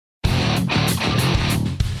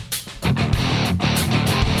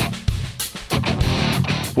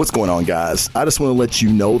What's going on, guys? I just want to let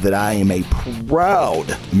you know that I am a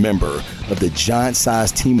proud member of the Giant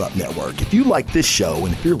Size Team Up Network. If you like this show,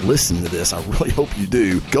 and if you're listening to this, I really hope you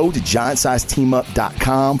do, go to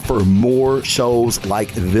giantsizeteamup.com for more shows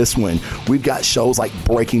like this one. We've got shows like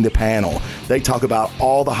Breaking the Panel. They talk about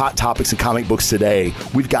all the hot topics in comic books today.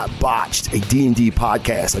 We've got Botched, a D&D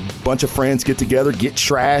podcast. A bunch of friends get together, get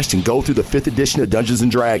trashed, and go through the 5th edition of Dungeons &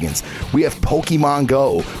 Dragons. We have Pokemon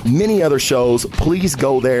Go, many other shows. Please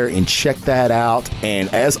go there and check that out. And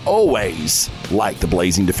as always, like the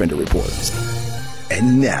Blazing Defender Report.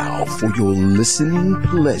 And now, for your listening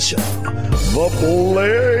pleasure, the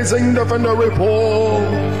Blazing Defender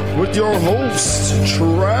Report with your host,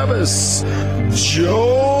 Travis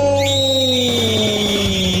Jones.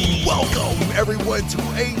 Welcome, everyone, to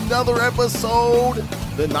another episode,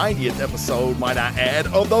 the 90th episode, might I add,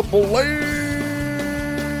 of the Blazing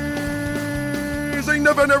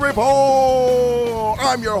Defender Report.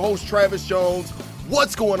 I'm your host, Travis Jones.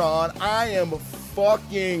 What's going on? I am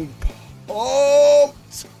fucking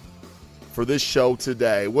pumped for this show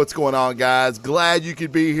today. What's going on, guys? Glad you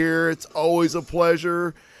could be here. It's always a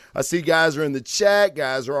pleasure. I see guys are in the chat.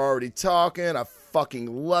 Guys are already talking. I fucking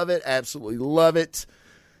love it. Absolutely love it.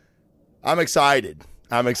 I'm excited.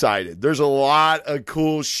 There's a lot of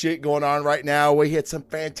cool shit going on right now. We hit some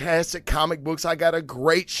fantastic comic books. I got a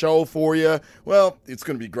great show for you. Well, it's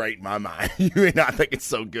going to be great in my mind. You may not think it's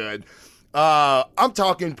so good. I'm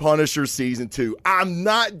talking Punisher season 2. I'm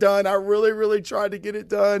not done. I really tried to get it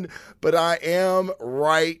done, but I am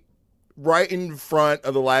right in front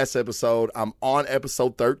of the last episode. I'm on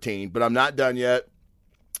episode 13, but I'm not done yet.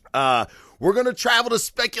 We're going to travel to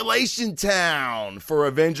Speculation Town for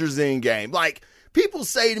Avengers Endgame. Like, people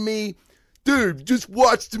say to me, dude, just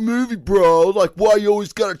watch the movie, bro. Like, why you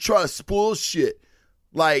always got to try to spoil shit?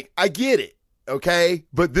 Like, I get it. Okay,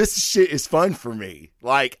 but this shit is fun for me.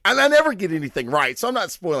 Like, and I never get anything right, so I'm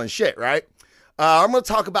not spoiling shit, right? I'm going to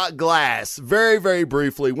talk about Glass very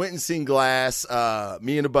briefly. Went and seen Glass,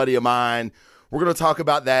 me and a buddy of mine. We're going to talk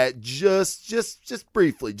about that just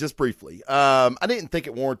briefly. I didn't think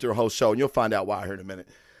it warranted a whole show, and you'll find out why here in a minute.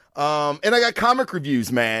 And I got comic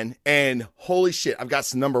reviews, man, and holy shit, I've got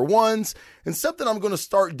some number ones, and something I'm going to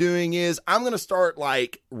start doing is I'm going to start,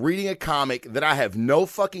 like, reading a comic that I have no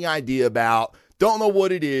fucking idea about, don't know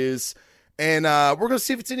what it is, and we're going to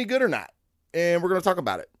see if it's any good or not, and we're going to talk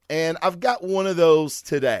about it. And I've got one of those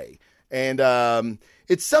today, and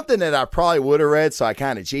it's something that I probably would have read, so I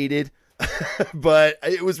kind of cheated, but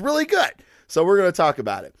it was really good, so we're going to talk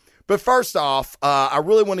about it. But first off, I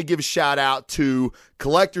really want to give a shout out to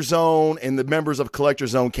Collector Zone and the members of Collector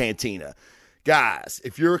Zone Cantina. Guys,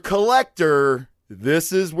 if you're a collector,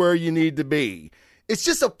 this is where you need to be. It's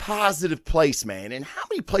just a positive place, man. And how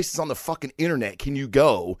many places on the fucking internet can you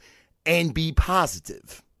go and be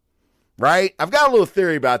positive? Right? I've got a little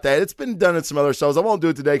theory about that. It's been done in some other shows. I won't do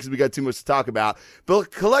it today because we got too much to talk about.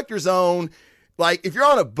 But Collector Zone, like, if you're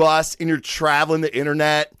on a bus and you're traveling the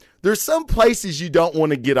internet, there's some places you don't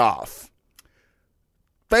want to get off.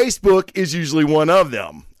 Facebook is usually one of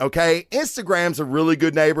them, okay? Instagram's a really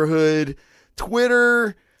good neighborhood.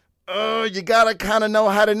 Twitter, you got to kind of know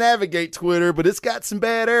how to navigate Twitter, but it's got some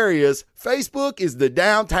bad areas. Facebook is the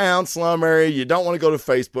downtown slum area. You don't want to go to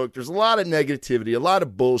Facebook. There's a lot of negativity, a lot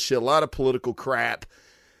of bullshit, a lot of political crap.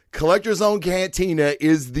 Collector Zone Cantina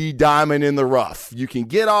is the diamond in the rough. You can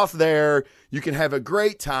get off there. You can have a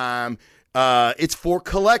great time. It's for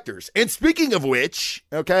collectors. And speaking of which,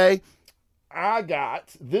 okay, I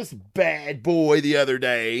got this bad boy the other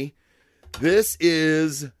day. This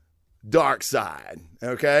is Darkseid,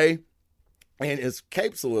 okay? And his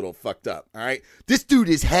cape's a little fucked up, all right? This dude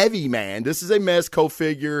is heavy, man. This is a Mezco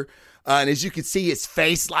figure. And as you can see, his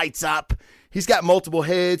face lights up. He's got multiple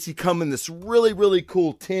heads. He come in this really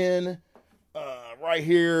cool tin right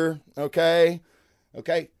here, okay?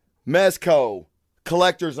 Okay, Mezco,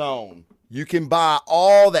 Collector Zone. You can buy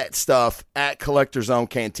all that stuff at Collector Zone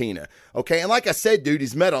Cantina. Okay, and like I said, dude,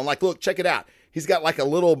 he's metal. I'm like, look, check it out. He's got like a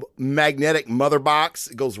little magnetic mother box.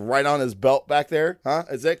 It goes right on his belt back there. Huh?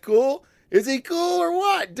 Is that cool? Is he cool or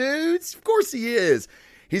what, dudes? Of course he is.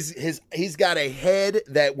 He's got a head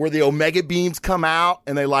that where the Omega beams come out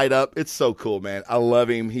and they light up. It's so cool, man. I love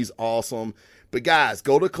him. He's awesome. But guys,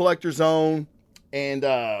 go to Collector Zone and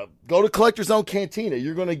go to Collector Zone Cantina.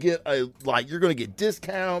 You're gonna get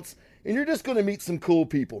discounts. And you're just going to meet some cool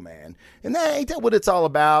people, man. And ain't that what it's all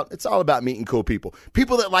about? It's all about meeting cool people.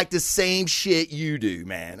 People that like the same shit you do,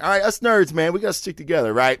 man. All right, us nerds, man, we got to stick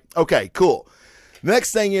together, right? Okay, cool.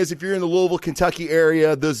 Next thing is, if you're in the Louisville, Kentucky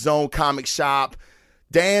area, the Zone Comic Shop,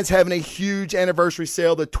 Dan's having a huge anniversary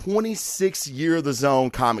sale, the 26th year of the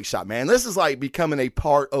Zone Comic Shop, man. This is like becoming a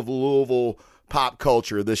part of Louisville pop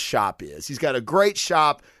culture, this shop is. He's got a great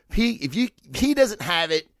shop. If he doesn't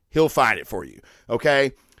have it, he'll find it for you,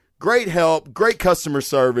 okay? Great help, great customer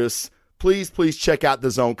service. Please check out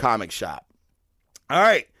the Zone Comic Shop. All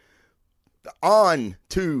right, on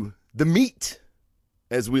to the meat,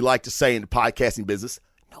 as we like to say in the podcasting business.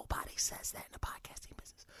 Nobody says that in the podcasting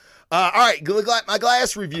business. All right, my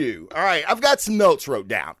glass review. All right, I've got some notes wrote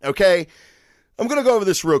down, okay? I'm going to go over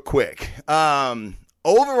this real quick.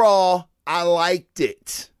 Overall, I liked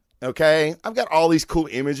it, okay? I've got all these cool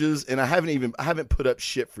images, and I haven't put up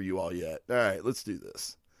shit for you all yet. All right, let's do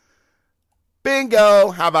this.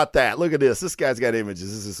 Bingo! How about that? Look at this. This guy's got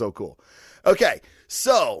images. This is so cool. Okay,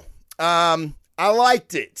 so I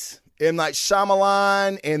liked it. M. Night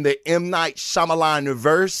Shyamalan and the M. Night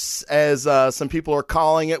Shyamalan-verse, as some people are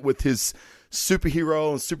calling it, with his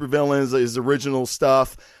superhero and supervillains, his original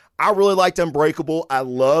stuff. I really liked Unbreakable. I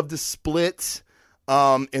loved Split.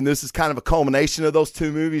 And this is kind of a culmination of those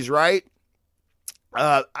two movies, right?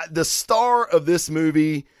 The star of this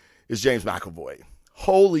movie is James McAvoy.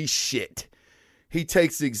 Holy shit. He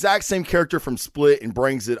takes the exact same character from Split and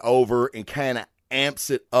brings it over and kind of amps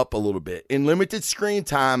it up a little bit. In limited screen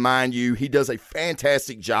time, mind you, he does a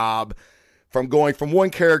fantastic job from going from one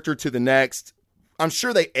character to the next. I'm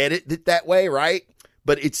sure they edit it that way, right?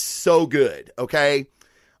 But it's so good, okay?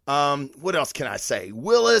 What else can I say?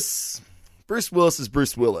 Bruce Willis is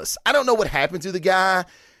Bruce Willis. I don't know what happened to the guy.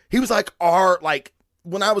 He was like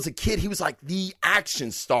when I was a kid, he was like the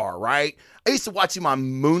action star, right? I used to watch him on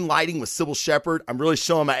Moonlighting with Sybil Shepherd. I'm really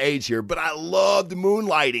showing my age here, but I loved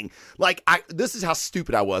Moonlighting. This is how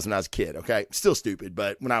stupid I was when I was a kid, okay? Still stupid,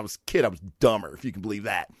 but when I was a kid, I was dumber, if you can believe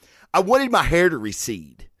that. I wanted my hair to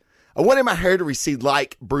recede.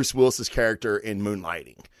 Like Bruce Willis's character in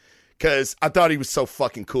Moonlighting, because I thought he was so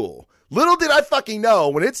fucking cool. Little did I fucking know,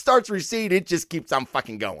 when it starts to recede, it just keeps on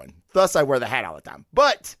fucking going. Thus, I wear the hat all the time.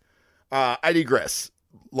 But I digress,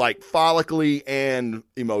 like follically and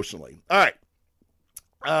emotionally. All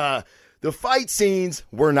right. The fight scenes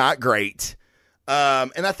were not great.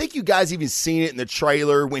 And I think you guys even seen it in the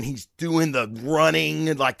trailer when he's doing the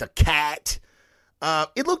running like the cat.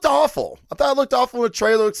 It looked awful. I thought it looked awful in the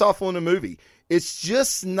trailer. It looks awful in the movie. It's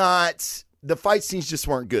just not, the fight scenes just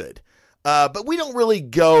weren't good. But we don't really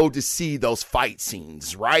go to see those fight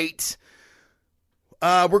scenes, right?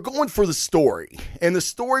 We're going for the story, and the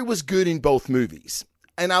story was good in both movies.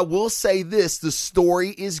 And I will say this, the story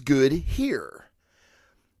is good here.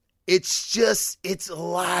 It's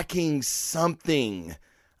lacking something.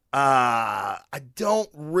 I don't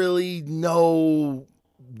really know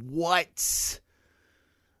what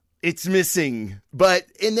it's missing, but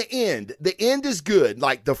in the end is good.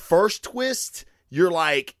 Like the first twist, you're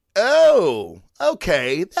like, oh,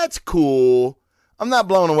 okay, that's cool. I'm not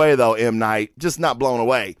blown away, though, M. Night. Just not blown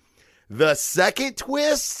away. The second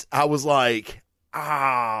twist, I was like,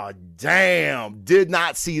 damn. Did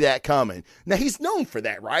not see that coming. Now, he's known for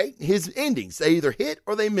that, right? His endings, they either hit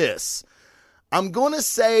or they miss. I'm going to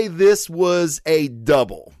say this was a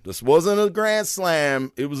double. This wasn't a grand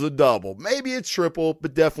slam. It was a double. Maybe a triple,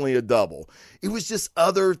 but definitely a double. It was just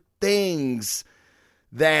other things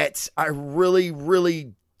that I really,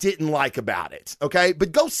 really didn't like about it, okay?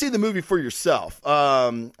 But go see the movie for yourself.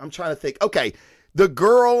 I'm trying to think. Okay, the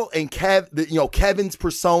girl and Kevin's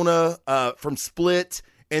persona from Split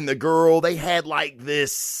and the girl, they had like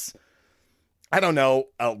this, I don't know,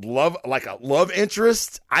 a love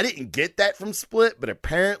interest. I didn't get that from Split, but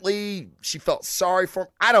apparently she felt sorry for him.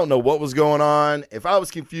 I don't know what was going on. If I was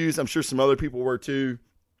confused, I'm sure some other people were too.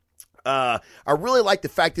 I really like the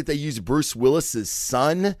fact that they used Bruce Willis's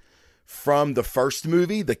son from the first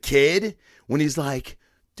movie, the kid, when he's like,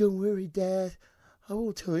 don't worry, Dad, I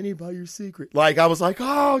won't tell anybody your secret. Like, I was like,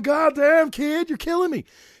 oh, goddamn, kid, you're killing me.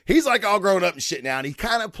 He's like all grown up and shit now, and he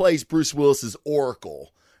kind of plays Bruce Willis's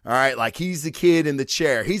Oracle. All right, like he's the kid in the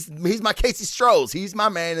chair. He's my Casey Strohs. He's my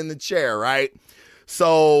man in the chair, right?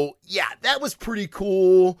 So, yeah, that was pretty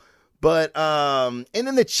cool. But, and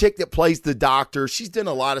then the chick that plays the doctor, she's done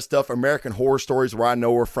a lot of stuff. American Horror Stories, where I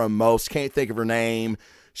know her from most. Can't think of her name.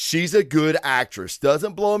 She's a good actress.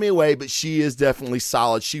 Doesn't blow me away, but she is definitely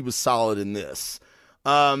solid. She was solid in this.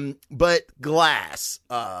 But Glass,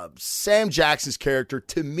 Sam Jackson's character,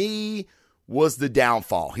 to me, was the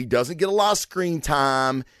downfall. He doesn't get a lot of screen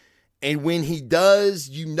time. And when he does,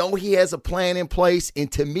 you know he has a plan in place. And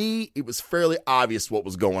to me, it was fairly obvious what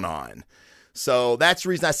was going on. So that's the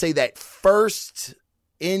reason I say that first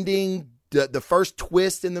ending, the first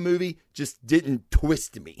twist in the movie just didn't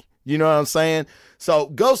twist me. You know what I'm saying? So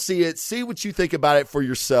go see it. See what you think about it for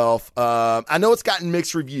yourself. I know it's gotten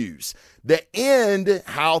mixed reviews. The end,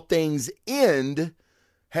 how things end,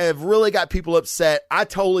 have really got people upset. I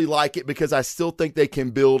totally like it because I still think they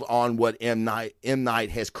can build on what M.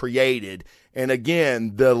 Night has created. And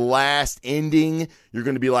again, the last ending, you're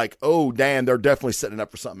going to be like, oh, damn, they're definitely setting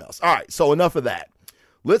up for something else. All right, so enough of that.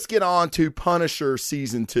 Let's get on to Punisher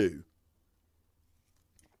Season 2.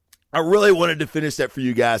 I really wanted to finish that for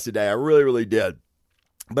you guys today. I really, really did.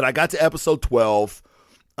 But I got to episode 12.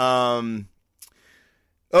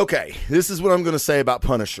 Okay, this is what I'm going to say about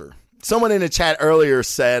Punisher. Someone in the chat earlier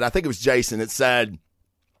said, I think it was Jason, it said,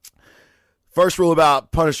 first rule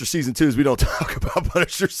about Punisher Season 2 is we don't talk about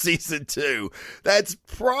Punisher Season 2. That's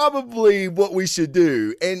probably what we should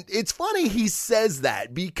do. And it's funny he says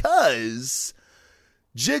that because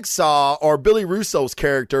Jigsaw, or Billy Russo's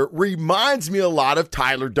character, reminds me a lot of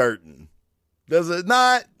Tyler Durden. Does it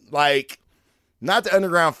not? Like, not the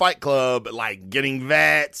Underground Fight Club, but like getting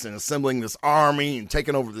vets and assembling this army and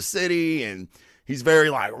taking over the city. And he's very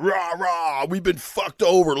like, rah, rah, we've been fucked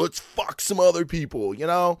over. Let's fuck some other people, you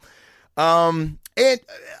know? And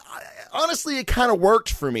honestly, it kind of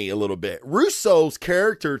worked for me a little bit. Russo's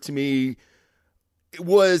character to me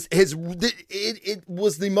was it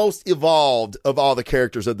was the most evolved of all the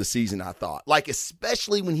characters of the season, I thought. Like,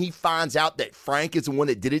 especially when he finds out that Frank is the one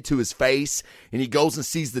that did it to his face, and he goes and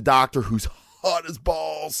sees the doctor who's hot as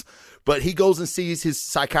balls, but he goes and sees his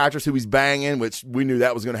psychiatrist who he's banging, which we knew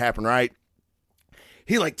that was going to happen, right?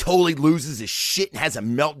 He like totally loses his shit and has a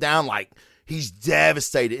meltdown, like he's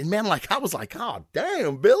devastated. And man, like I was like, oh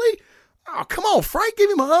damn, Billy, oh come on, Frank, give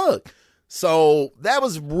him a hug. So that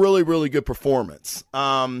was really, really good performance.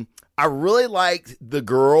 I really liked the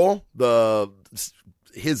girl,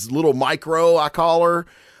 his little Micro, I call her.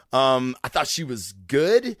 I thought she was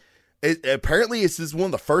good. Apparently, this is one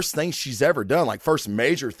of the first things she's ever done, like first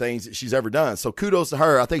major things that she's ever done. So kudos to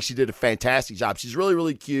her. I think she did a fantastic job. She's really,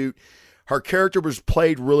 really cute. Her character was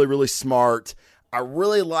played really, really smart. I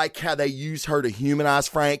really like how they used her to humanize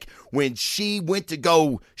Frank when she went to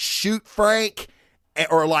go shoot Frank,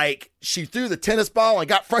 or like she threw the tennis ball and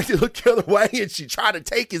got Frank to look the other way, and she tried to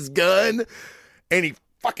take his gun and he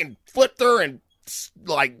fucking flipped her, and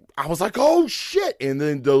like I was like, oh shit. And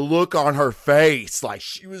then the look on her face, like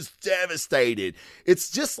she was devastated. It's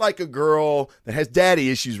just like a girl that has daddy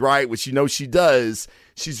issues, right? Which you know she does.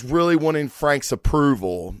 She's really wanting Frank's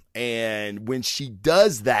approval, and when she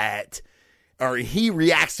does that, or he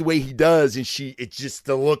reacts the way he does, and it's just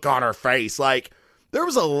the look on her face. Like, there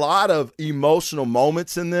was a lot of emotional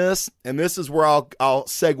moments in this, and this is where I'll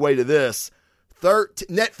segue to this.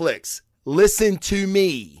 Netflix, listen to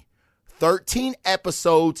me. 13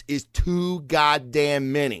 episodes is too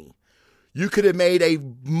goddamn many. You could have made a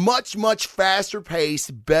much, much faster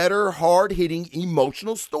paced, better, hard-hitting,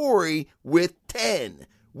 emotional story with 10.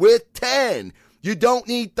 With 10. You don't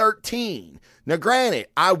need 13. Now, granted,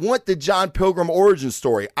 I want the John Pilgrim origin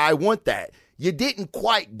story. I want that. You didn't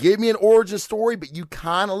quite give me an origin story, but you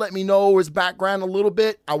kind of let me know his background a little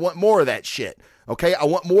bit. I want more of that shit. Okay, I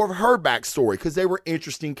want more of her backstory because they were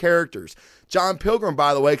interesting characters. John Pilgrim,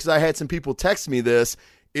 by the way, because I had some people text me this,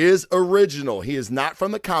 is original. He is not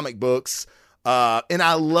from the comic books. And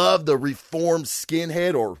I love the reformed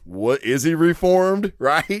skinhead, or what is he reformed,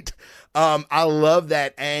 right? I love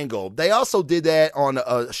that angle. They also did that on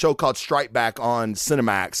a show called Strike Back on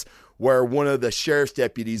Cinemax, where one of the sheriff's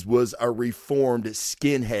deputies was a reformed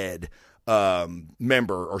skinhead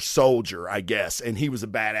member or soldier, I guess, and he was a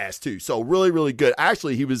badass too. So really, really good.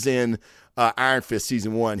 Actually, he was in Iron Fist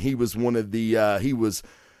season 1. He was one of the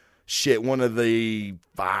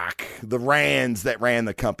the Rands that ran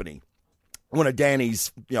the company. One of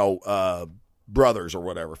Danny's, brothers or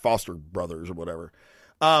whatever, foster brothers or whatever.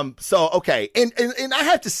 So okay, and I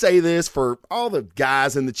have to say this for all the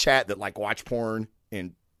guys in the chat that like watch porn,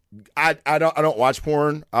 and I don't watch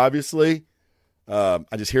porn, obviously. I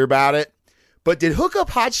just hear about it. But did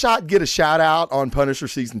Hookup Hotshot get a shout out on Punisher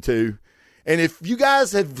season 2? And if you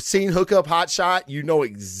guys have seen Hookup Hotshot, you know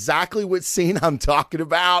exactly what scene I'm talking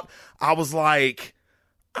about. I was like,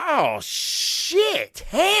 oh shit,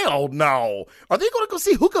 hell no. Are they going to go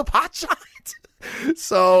see Hookup Hotshot?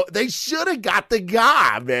 So they should have got the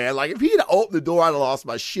guy, man. Like, if he had opened the door, I'd have lost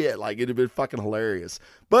my shit. Like, it'd have been fucking hilarious.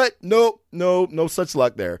 But no such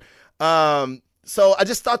luck there. So I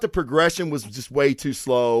just thought the progression was just way too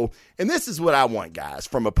slow. And this is what I want, guys,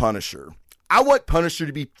 from a Punisher. I want Punisher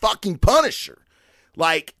to be fucking Punisher.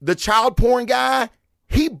 Like, the child porn guy,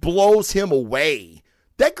 he blows him away.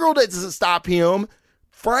 That girl doesn't stop him.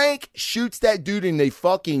 Frank shoots that dude in the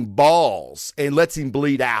fucking balls and lets him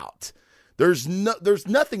bleed out. There's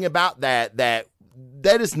nothing about that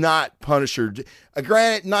is not Punisher.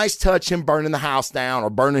 Granted, nice touch, him burning the house down or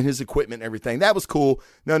burning his equipment and everything. That was cool.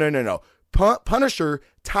 No. Punisher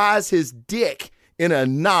ties his dick in a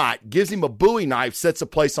knot, gives him a Bowie knife, sets a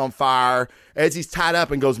place on fire as he's tied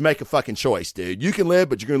up and goes, make a fucking choice, dude. You can live,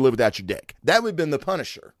 but you're going to live without your dick. That would have been the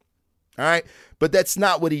Punisher. All right? But that's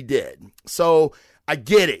not what he did. So I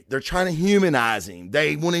get it. They're trying to humanize him.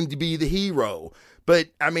 They want him to be the hero. But,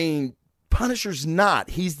 I mean, Punisher's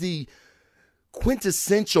not. He's the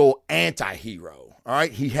quintessential anti-hero. All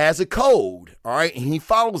right? He has a code. All right? And he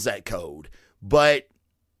follows that code. But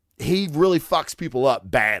he really fucks people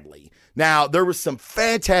up badly. Now, there was some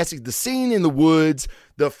fantastic, the scene in the woods,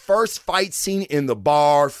 the first fight scene in the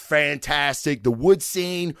bar, fantastic. The wood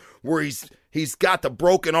scene where he's got the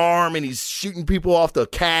broken arm and he's shooting people off the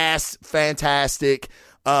cast, fantastic.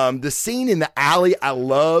 The scene in the alley I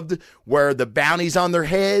loved, where the bounty's on their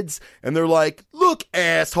heads and they're like, look,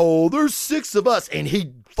 asshole, there's 6 of us. And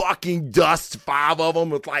he fucking dusts 5 of them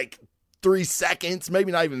with like 3 seconds,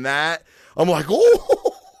 maybe not even that. I'm like,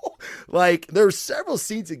 oh. Like, there's several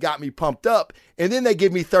scenes that got me pumped up, and then they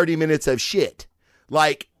give me 30 minutes of shit.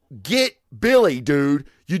 Like, get Billy, dude.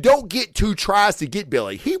 You don't get 2 tries to get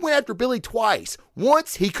Billy. He went after Billy twice.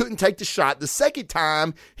 Once, he couldn't take the shot. The second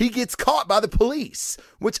time, he gets caught by the police,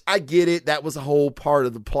 which I get it. That was a whole part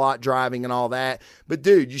of the plot driving and all that. But,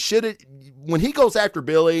 dude, you should have, when he goes after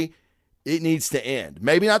Billy, it needs to end.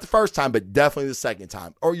 Maybe not the first time, but definitely the second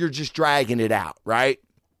time. Or you're just dragging it out, right?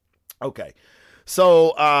 Okay.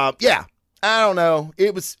 So, yeah, I don't know.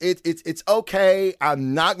 It's okay.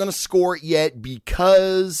 I'm not going to score it yet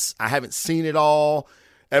because I haven't seen it all.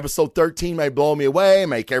 Episode 13 may blow me away,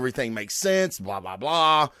 make everything make sense, blah, blah,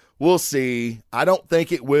 blah. We'll see. I don't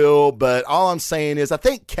think it will, but all I'm saying is I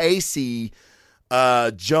think Casey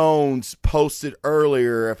Jones posted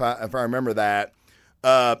earlier, if I remember that.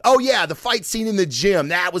 Oh, yeah, the fight scene in the gym.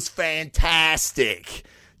 That was fantastic.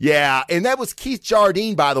 Yeah, and that was Keith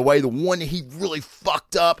Jardine, by the way, the one that he really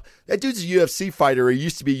fucked up. That dude's a UFC fighter. He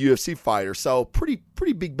used to be a UFC fighter, so pretty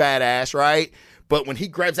big badass, right? But when he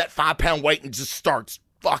grabs that 5-pound weight and just starts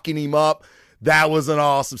fucking him up, that was an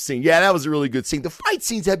awesome scene. Yeah, that was a really good scene. The fight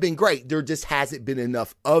scenes have been great. There just hasn't been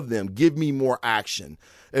enough of them. Give me more action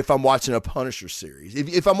if I'm watching a Punisher series.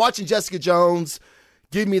 If I'm watching Jessica Jones,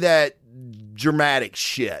 give me that dramatic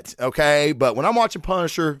shit, okay? But when I'm watching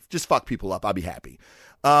Punisher, just fuck people up. I'll be happy.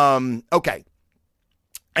 Okay.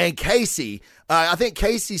 And Casey, I think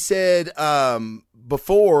Casey said,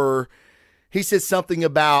 before, he said something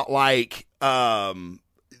about like, the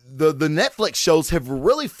Netflix shows have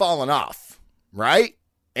really fallen off, right?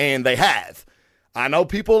 And they have. I know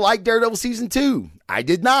people like Daredevil season 2. I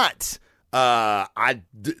did not.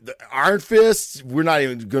 Iron Fist, we're not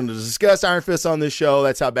even going to discuss Iron Fist on this show.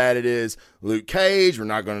 That's how bad it is. Luke Cage, we're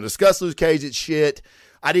not going to discuss Luke Cage. It's shit.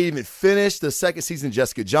 I didn't even finish the second season of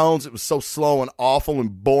Jessica Jones. It was so slow and awful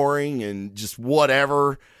and boring and just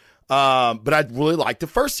whatever. But I really liked the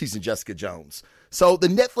first season of Jessica Jones. So the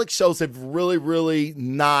Netflix shows have really, really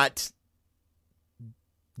not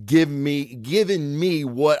given me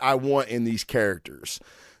what I want in these characters.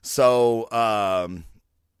 So,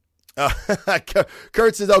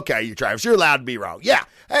 Kurt says, okay, you Travis, you're allowed to be wrong. Yeah.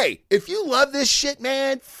 Hey, if you love this shit,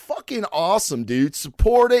 man, fucking awesome, dude.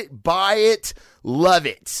 Support it, buy it, love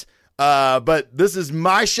it. But this is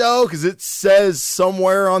my show because it says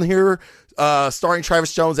somewhere on here, starring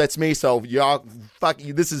Travis Jones, that's me. So y'all,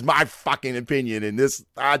 this is my fucking opinion, and this,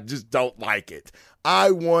 I just don't like it.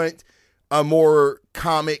 I want a more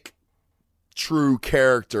comic, true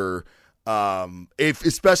character,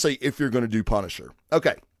 especially if you're going to do Punisher.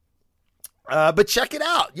 Okay. But check it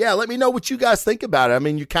out. Yeah, let me know what you guys think about it. I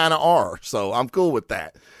mean, you kind of are, so I'm cool with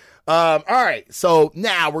that. All right, so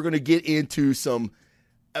now we're going to get into some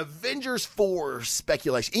Avengers 4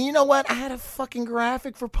 speculation. And you know what? I had a fucking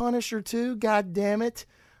graphic for Punisher too. God damn it.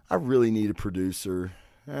 I really need a producer.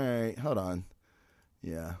 All right, hold on.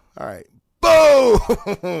 Yeah, all right.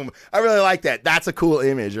 Boom! I really like that. That's a cool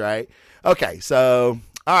image, right? Okay, so...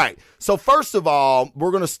 All right. So first of all,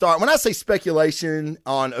 we're going to start. When I say speculation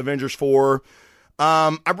on Avengers 4,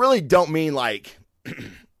 I really don't mean like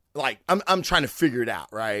I'm trying to figure it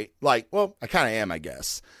out, right? Like, well, I kind of am, I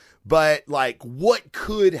guess. But like, what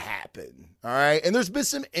could happen? All right. And there's been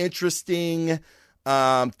some interesting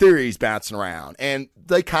theories bouncing around, and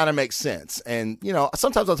they kind of make sense. And, you know,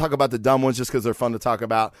 sometimes I'll talk about the dumb ones just because they're fun to talk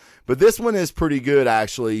about. But this one is pretty good,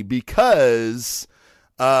 actually, because...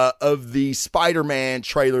 of the Spider-Man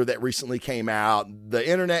trailer that recently came out. The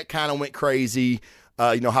internet kind of went crazy,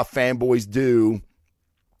 you know how fanboys do.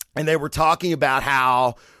 And they were talking about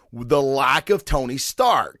how the lack of Tony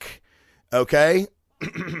Stark Okay.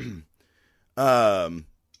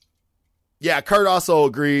 Yeah, Kurt also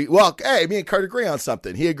agreed. Well, hey, me and Kurt agree on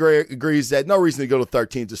something. He agrees that no reason to go to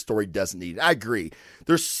 13 if the story doesn't need it. I agree.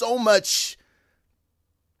 There's so much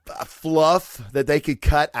fluff that they could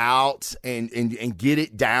cut out and get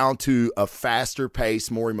it down to a faster pace,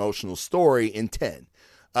 more emotional story in 10.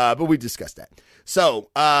 But we discussed that. So,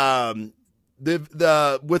 with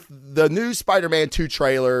the new Spider-Man 2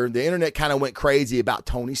 trailer, the internet kind of went crazy about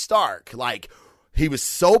Tony Stark. Like, he was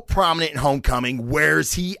so prominent in Homecoming.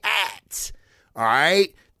 Where's he at? All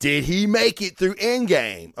right. Did he make it through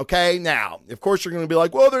Endgame? Okay. Now, of course, you're going to be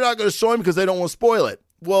like, well, they're not going to show him because they don't want to spoil it.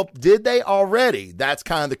 Well, did they already? That's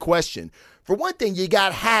kind of the question. For one thing, you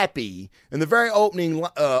got Happy in the very opening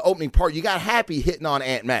part. You got Happy hitting on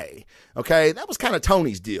Aunt May. Okay. That was kind of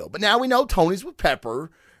Tony's deal. But now we know Tony's with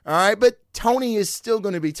Pepper. All right, but Tony is still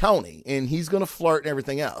going to be Tony, and he's going to flirt and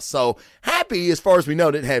everything else. So Happy, as far as we know,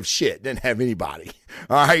 didn't have shit, didn't have anybody.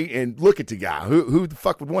 All right, and look at the guy. Who the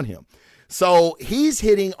fuck would want him? So he's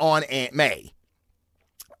hitting on Aunt May.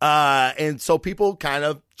 And so people kind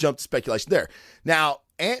of jumped to speculation there. Now,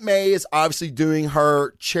 Aunt May is obviously doing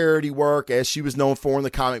her charity work, as she was known for in the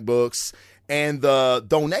comic books, and the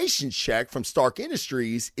donation check from Stark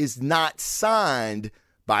Industries is not signed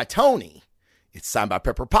by Tony. It's signed by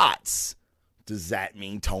Pepper Potts. Does that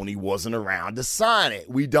mean Tony wasn't around to sign it?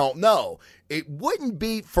 We don't know. It wouldn't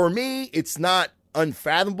be, for me, it's not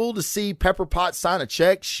unfathomable to see Pepper Potts sign a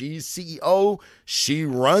check. She's CEO. She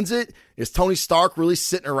runs it. Is Tony Stark really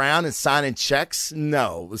sitting around and signing checks?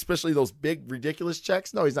 No, especially those big, ridiculous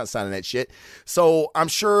checks. No, he's not signing that shit. So I'm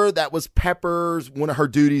sure that was Pepper's, one of her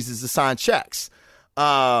duties is to sign checks.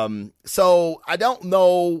 So I don't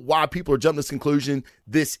know why people are jumping to this conclusion.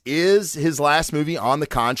 This is his last movie on the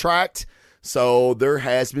contract. So there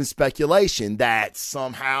has been speculation that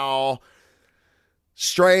somehow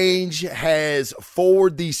Strange has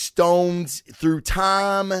forwarded these stones through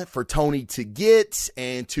time for Tony to get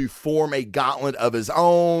and to form a gauntlet of his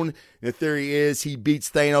own. The theory is he beats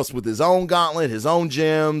Thanos with his own gauntlet, his own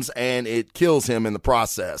gems, and it kills him in the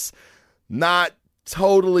process. Not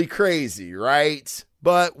totally crazy, right?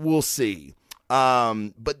 But we'll see.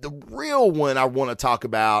 But the real one I want to talk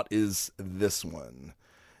about is this one.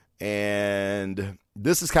 And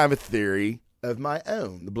this is kind of a theory of my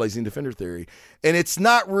own, the Blazing Defender theory. And it's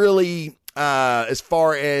not really as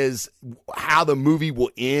far as how the movie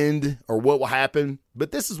will end or what will happen,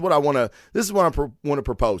 but this is what I want to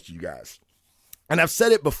propose to you guys. And I've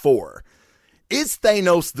said it before. Is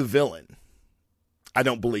Thanos the villain? I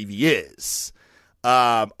don't believe he is.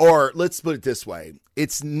 Or let's put it this way.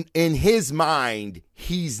 It's in his mind,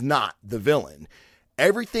 he's not the villain.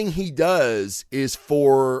 Everything he does is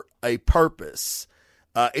for a purpose.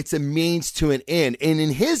 It's a means to an end. And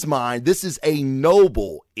in his mind, this is a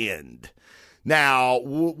noble end. Now,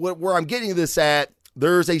 where I'm getting this at,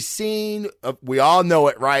 there's a scene, we all know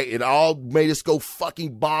it, right? It all made us go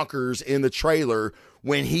fucking bonkers in the trailer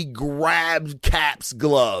when he grabbed Cap's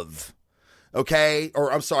glove. Okay?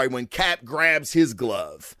 Or I'm sorry, when Cap grabs his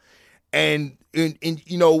glove. And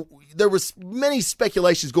you know, there was many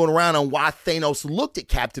speculations going around on why Thanos looked at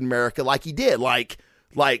Captain America like he did. Like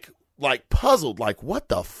puzzled, like, what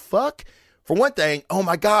the fuck? For one thing, oh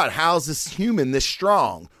my God, how's this human this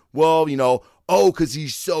strong? Well, you know, because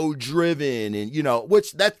he's so driven, and you know,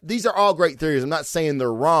 these are all great theories. I'm not saying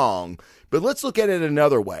they're wrong, but let's look at it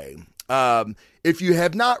another way. If you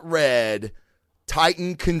have not read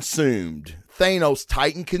Titan Consumed, Thanos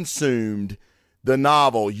Titan Consumed, the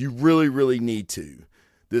novel, you really, really need to.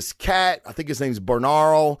 This cat, I think his name's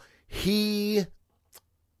Bernarl, he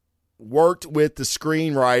worked with the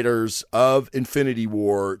screenwriters of Infinity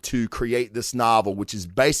War to create this novel, which is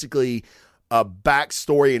basically a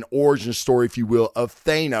backstory and origin story, if you will, of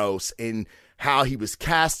Thanos and how he was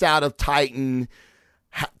cast out of Titan.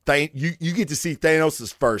 You get to see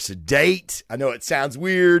Thanos' first date. I know it sounds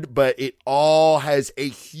weird, but it all has a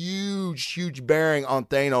huge, huge bearing on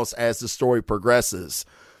Thanos as the story progresses.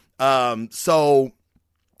 So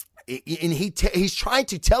he's trying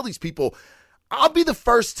to tell these people, I'll be the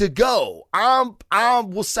first to go. I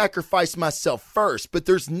will sacrifice myself first, but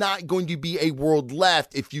there's not going to be a world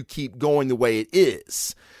left if you keep going the way it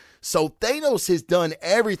is. So Thanos has done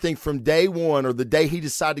everything from day one, or the day he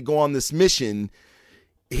decided to go on this mission.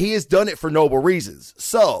 He has done it for noble reasons.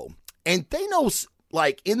 So, and Thanos,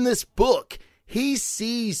 like in this book, he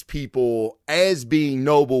sees people as being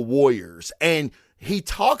noble warriors, and he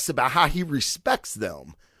talks about how he respects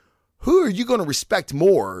them. Who are you going to respect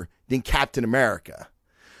more than Captain America?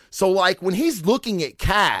 So like when he's looking at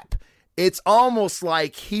Cap it's almost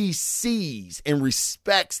like he sees and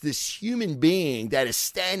respects this human being that is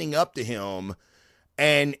standing up to him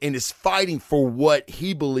and is fighting for what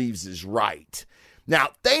he believes is right. Now,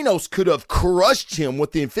 Thanos could have crushed him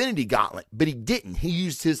with the Infinity Gauntlet, but he didn't. He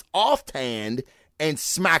used his offhand and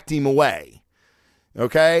smacked him away.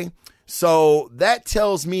 Okay? So that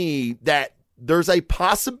tells me that there's a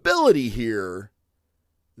possibility here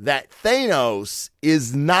that Thanos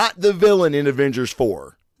is not the villain in Avengers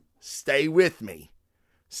 4. Stay with me.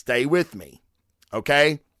 Stay with me.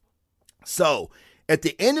 Okay? So, at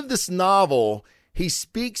the end of this novel, he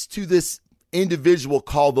speaks to this individual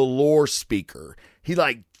called the Lore Speaker. He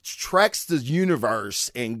treks the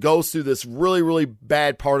universe and goes through this really, really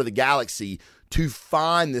bad part of the galaxy to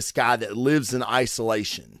find this guy that lives in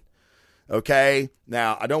isolation. Okay.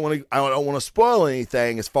 Now I don't want to spoil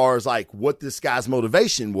anything as far as what this guy's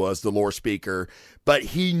motivation was, the Lore Speaker, but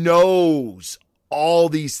he knows all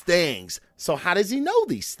these things. So how does he know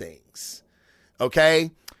these things?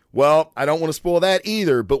 Okay. Well, I don't want to spoil that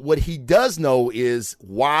either, but what he does know is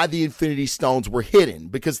why the Infinity Stones were hidden,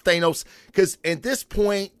 because at this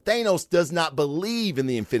point, Thanos does not believe in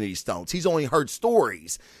the Infinity Stones. He's only heard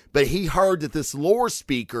stories, but he heard that this Lore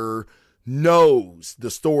Speaker knows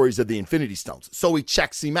the stories of the Infinity Stones. So he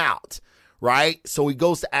checks him out, right? So he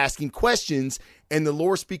goes to asking questions, and the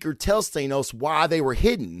Lore Speaker tells Thanos why they were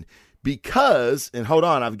hidden. Because, and hold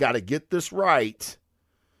on, I've got to get this right.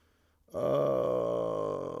 Because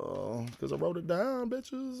I wrote it down,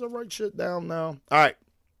 bitches. I write shit down now. All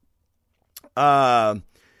right.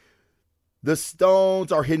 The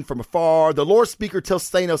stones are hidden from afar. The Lore Speaker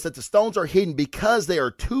tells Thanos that the stones are hidden because they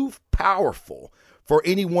are too powerful for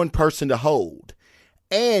any one person to hold.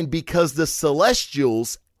 And because the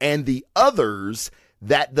Celestials and the others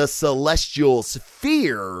that the Celestials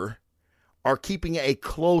fear are keeping a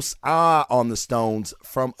close eye on the stones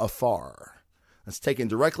from afar. That's taken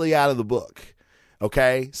directly out of the book.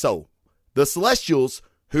 Okay? So, the Celestials,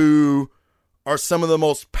 who are some of the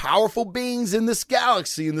most powerful beings in this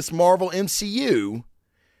galaxy, in this Marvel MCU,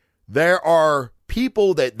 there are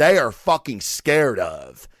people that they are fucking scared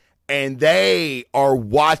of. And they are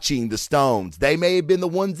watching the stones. They may have been the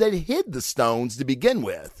ones that hid the stones to begin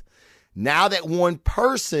with. Now that one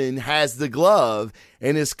person has the glove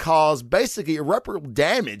and has caused basically irreparable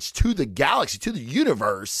damage to the galaxy, to the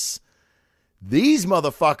universe, these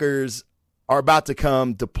motherfuckers are about to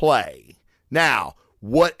come to play. Now,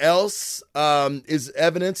 what else is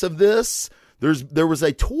evidence of this? There was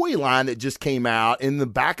a toy line that just came out in the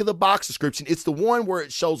back of the box description. It's the one where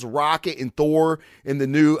it shows Rocket and Thor in the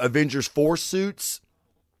new Avengers 4 suits.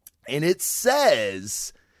 And it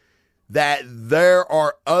says that there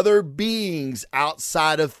are other beings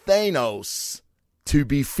outside of Thanos to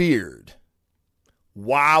be feared.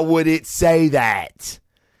 Why would it say that?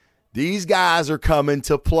 These guys are coming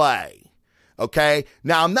to play. Okay?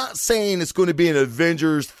 Now, I'm not saying it's going to be an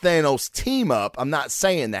Avengers Thanos team up. I'm not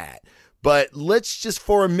saying that. But let's just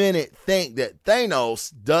for a minute think that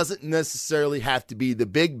Thanos doesn't necessarily have to be the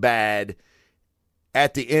big bad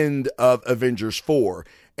at the end of Avengers 4.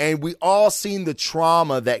 And we all seen the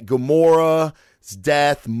trauma that Gamora's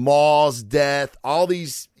death, Maul's death, all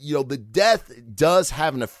these, the death does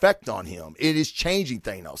have an effect on him. It is changing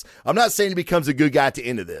Thanos. I'm not saying he becomes a good guy at the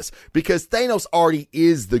end of this, because Thanos already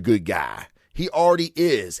is the good guy. He already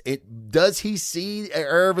is. Does he see an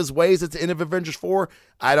error of his ways at the end of Avengers 4?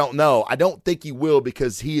 I don't know. I don't think he will,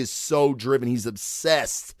 because he is so driven. He's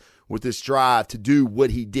obsessed with this drive to do what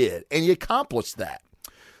he did. And he accomplished that.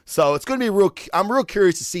 So it's going to be I'm real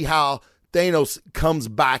curious to see how Thanos comes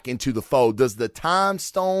back into the fold. Does the Time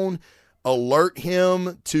Stone alert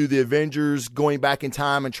him to the Avengers going back in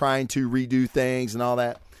time and trying to redo things and all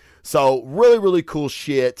that? So really, really cool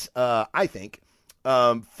shit, I think.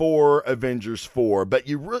 For Avengers 4, but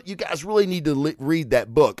you guys really need to read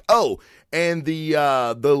that book. Oh, and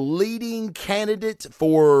the leading candidate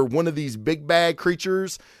for one of these big bad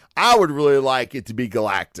creatures, I would really like it to be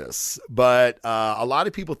Galactus, but a lot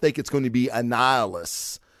of people think it's going to be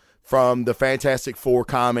Annihilus from the Fantastic Four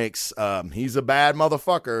comics. He's a bad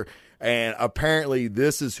motherfucker, and apparently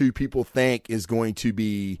this is who people think is going to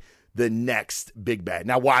be the next big bad.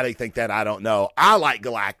 Now, why they think that, I don't know. I like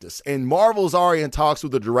Galactus, and Marvel's already in talks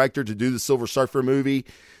with the director to do the Silver Surfer movie.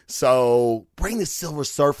 So bring the Silver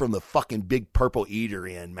Surfer and the fucking big purple eater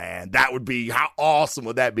in, man. That would be, how awesome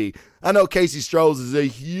would that be? I know Casey Strohs is a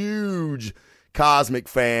huge cosmic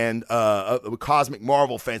fan, a cosmic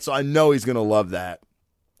Marvel fan, so I know he's going to love that.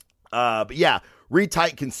 But yeah, read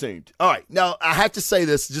Titan Consumed. All right, now I have to say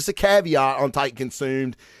this, just a caveat on Titan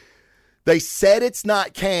Consumed. They said it's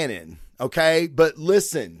not canon, okay? But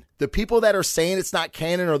listen, the people that are saying it's not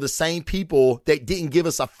canon are the same people that didn't give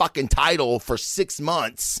us a fucking title for 6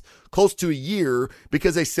 months, close to a year,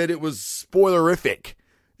 because they said it was spoilerific.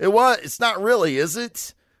 It's not really, is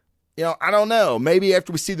it? You know, I don't know. Maybe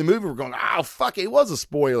after we see the movie, we're going, oh, fuck, it was a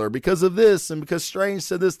spoiler because of this and because Strange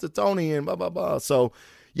said this to Tony and blah, blah, blah. So,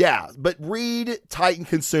 yeah, but read Titan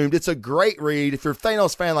Consumed. It's a great read. If you're a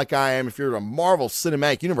Thanos fan like I am, if you're a Marvel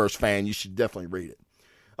Cinematic Universe fan, you should definitely read it.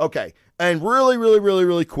 Okay, and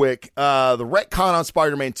really quick, the retcon on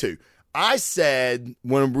Spider-Man 2. I said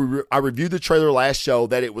when I reviewed the trailer last show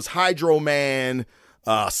that it was Hydro Man,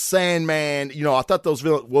 Sandman. You know, I thought those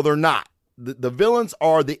villains, well, they're not. The villains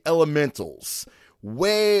are the Elementals.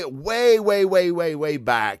 Way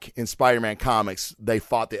back in Spider-Man comics, he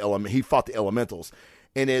fought the Elementals.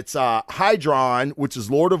 And it's Hydron, which is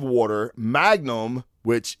Lord of Water, Magnum,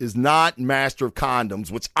 which is not Master of Condoms,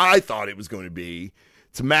 which I thought it was going to be.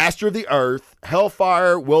 It's Master of the Earth,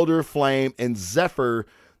 Hellfire, Welder of Flame, and Zephyr,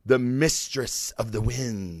 the Mistress of the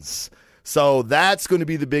Winds. So that's going to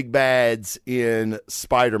be the big bads in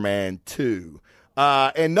Spider-Man 2.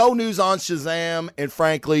 And no news on Shazam, and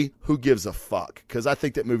frankly, who gives a fuck? Because I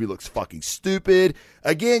think that movie looks fucking stupid.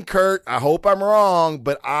 Again, Kurt, I hope I'm wrong,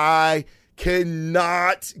 but I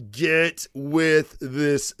cannot get with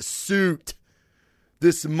this suit.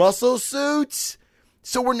 This muscle suit.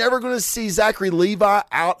 So we're never going to see Zachary Levi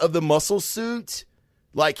out of the muscle suit.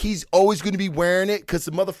 Like, he's always going to be wearing it because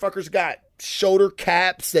the motherfucker's got shoulder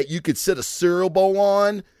caps that you could sit a cereal bowl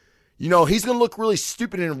on. You know, he's going to look really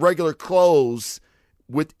stupid in regular clothes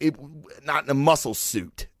with it, not in a muscle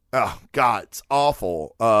suit. Oh, God, it's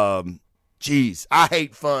awful. Jeez, I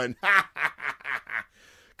hate fun.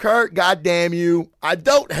 Kurt, goddamn you. I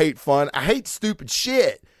don't hate fun. I hate stupid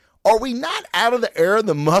shit. Are we not out of the era of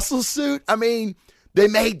the muscle suit? I mean, they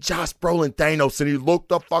made Josh Brolin Thanos and he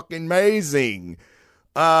looked fucking amazing.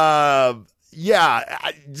 Yeah,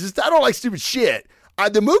 I don't like stupid shit.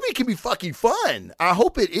 The movie can be fucking fun. I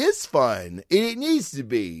hope it is fun. It needs to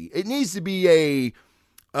be. It needs to be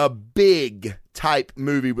a big type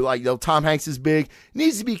movie with, like, you know, Tom Hanks is big. It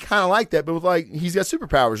needs to be kind of like that, but with, like, he's got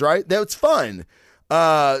superpowers, right? That's fun.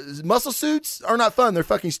 Muscle suits are not fun. They're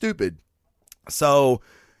fucking stupid. So,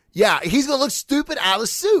 yeah, he's going to look stupid out of the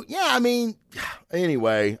suit. Yeah, I mean,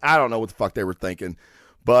 anyway, I don't know what the fuck they were thinking.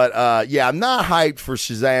 But, yeah, I'm not hyped for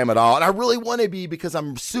Shazam at all. And I really want to be because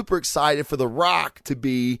I'm super excited for The Rock to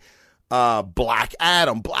be Black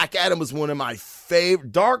Adam. Black Adam was one of my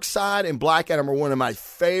favorite. Darkseid and Black Adam are one of my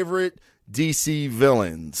favorite DC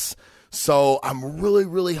villains. So I'm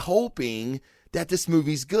really hoping that this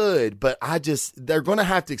movie's good. But they're going to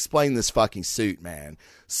have to explain this fucking suit, man.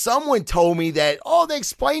 Someone told me that, they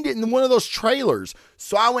explained it in one of those trailers.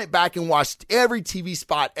 So I went back and watched every TV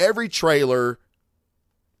spot, every trailer.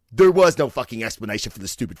 There was no fucking explanation for the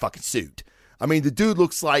stupid fucking suit. I mean, the dude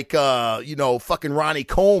looks like, fucking Ronnie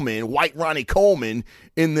Coleman, white Ronnie Coleman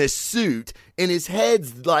in this suit, and his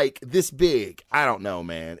head's like this big. I don't know,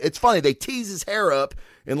 man. It's funny. They tease his hair up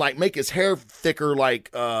and, like, make his hair thicker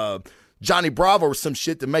like Johnny Bravo or some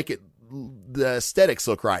shit to make the aesthetics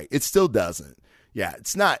look right. It still doesn't. Yeah,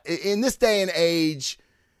 it's not. In this day and age,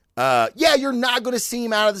 you're not going to see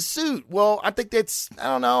him out of the suit. Well, I think I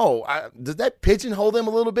don't know. Does that pigeonhole him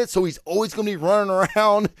a little bit? So he's always going to be running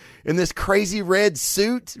around in this crazy red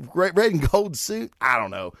suit, red and gold suit? I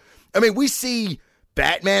don't know. I mean, we see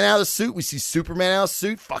Batman out of the suit. We see Superman out of the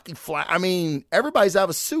suit. Fucking flat. I mean, everybody's out of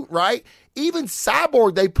a suit, right? Even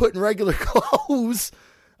Cyborg, they put in regular clothes.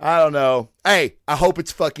 I don't know. Hey, I hope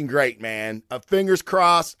it's fucking great, man. Fingers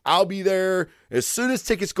crossed. I'll be there. As soon as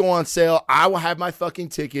tickets go on sale, I will have my fucking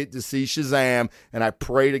ticket to see Shazam, and I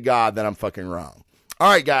pray to God that I'm fucking wrong. All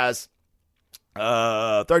right, guys.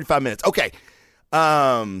 35 minutes. Okay.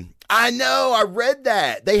 I know. I read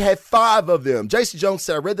that. They had 5 of them. Jason Jones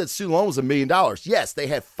said, I read that suit alone was $1 million. Yes, they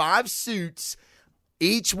had 5 suits.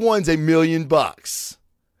 Each one's $1 million.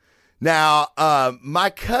 Now, my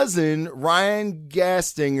cousin, Ryan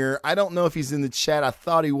Gastinger, I don't know if he's in the chat. I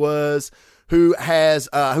thought he was, who has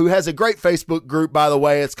a great Facebook group, by the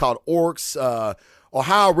way. It's called Orcs,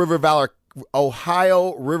 Ohio River Valley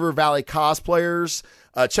Cosplayers.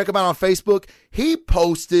 Check him out on Facebook. He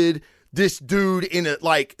posted this dude in there's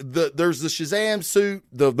the Shazam suit,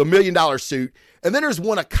 the $1 million suit, and then there's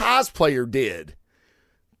one a cosplayer did.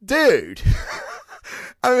 Dude.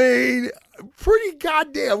 I mean, pretty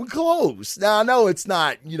goddamn close. Now, I know it's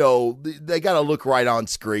not, they got to look right on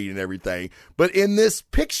screen and everything. But in this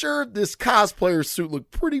picture, this cosplayer suit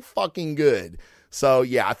looked pretty fucking good. So,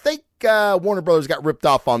 yeah, I think Warner Brothers got ripped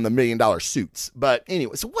off on the $1 million suits. But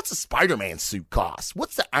anyway, so what's a Spider-Man suit cost?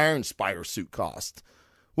 What's the Iron Spider suit cost?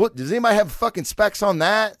 What, does anybody have fucking specs on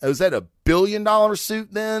that? Was that $1 billion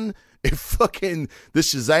suit then? If fucking the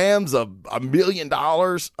Shazam's $1 million?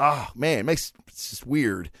 Oh, man, it's just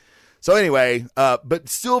weird. So anyway, but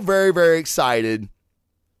still very, very excited.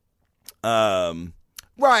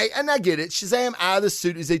 Right, and I get it. Shazam out of the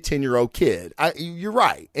suit is a 10-year-old kid. You're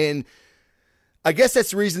right. And I guess that's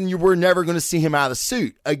the reason you were never going to see him out of the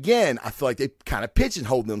suit. Again, I feel like they kind of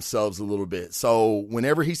pigeonholed themselves a little bit. So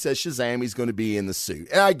whenever he says Shazam, he's going to be in the suit.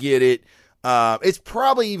 And I get it. It's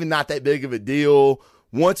probably even not that big of a deal.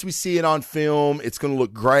 Once we see it on film, it's going to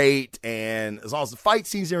look great. And as long as the fight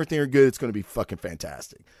scenes and everything are good, it's going to be fucking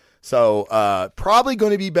fantastic. So probably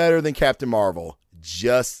going to be better than Captain Marvel.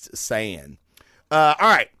 Just saying. All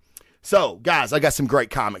right. So, guys, I got some great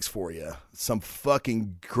comics for you. Some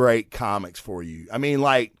fucking great comics for you. I mean,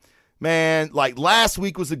 man, last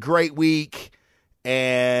week was a great week,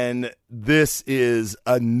 and this is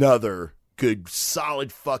another good,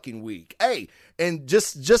 solid fucking week. Hey, and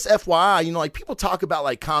just FYI, people talk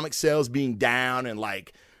about, comic sales being down and,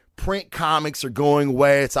 print comics are going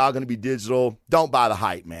away. It's all going to be digital. Don't buy the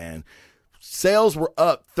hype, man. Sales were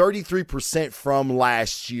up 33% from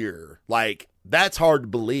last year. That's hard to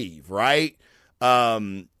believe, right?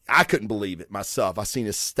 I couldn't believe it myself. I seen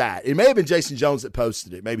a stat. It may have been Jason Jones that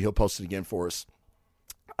posted it. Maybe he'll post it again for us.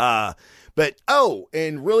 And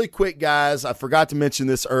really quick, guys, I forgot to mention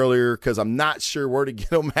this earlier because I'm not sure where to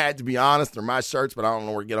get them at, to be honest. They're my shirts, but I don't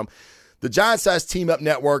know where to get them. The Giant Size Team Up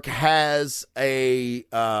Network has we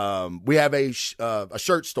have a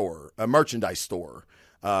shirt store, a merchandise store.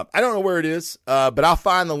 I don't know where it is, but I'll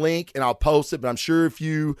find the link and I'll post it. But I'm sure if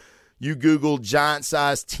you Google Giant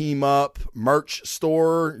Size Team Up merch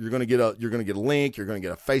store, you're gonna get a link. You're gonna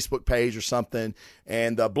get a Facebook page or something.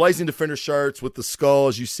 And the Blazing Defender shirts with the skull,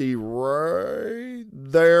 as you see right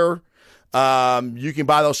there. You can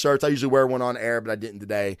buy those shirts. I usually wear one on air, but I didn't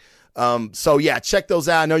today. So yeah, check those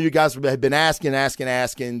out. I know you guys have been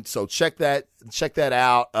asking. So check that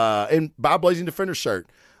out. And buy a Blazing Defender shirt.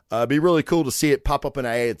 It'd be really cool to see it pop up in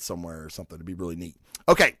an ad somewhere or something. It'd be really neat.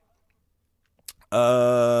 Okay.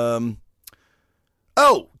 Kurt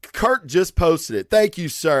just posted it. Thank you,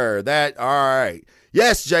 sir. All right.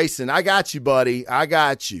 Yes, Jason, I got you, buddy. I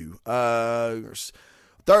got you.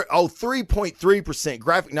 3.3%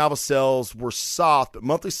 graphic novel sales were soft, but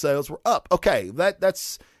monthly sales were up. Okay.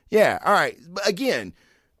 That's, yeah. All right. But again,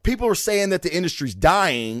 people are saying that the industry's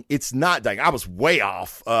dying. It's not dying. I was way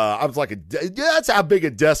off. I was that's how big a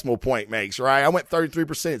decimal point makes, right? I went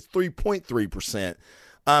 33%. It's 3.3%.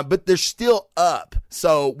 But they're still up.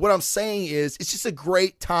 So what I'm saying is it's just a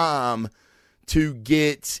great time to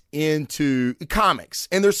get into comics.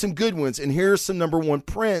 And there's some good ones. And here's some number one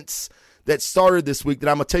prints that started this week that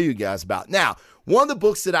I'm going to tell you guys about. Now, one of the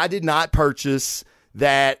books that I did not purchase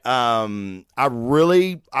that I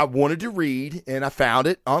wanted to read, and I found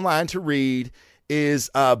it online to read, is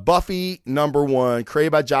Buffy #1,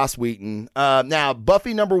 created by Joss Whedon. Now,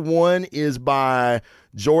 Buffy #1 is by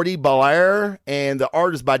Jordi Belair, and the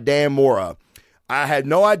art is by Dan Mora. I had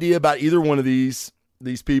no idea about either one of these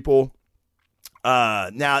people.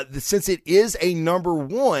 Now, since it is a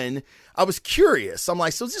 #1, I was curious. I'm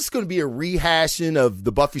like, so is this going to be a rehashing of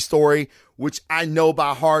the Buffy story, which I know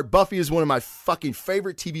by heart? Buffy is one of my fucking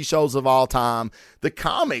favorite TV shows of all time. The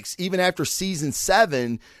comics, even after season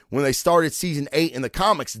 7, when they started season 8 in the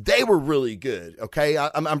comics, they were really good. Okay.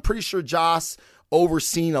 I'm pretty sure Joss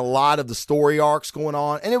overseen a lot of the story arcs going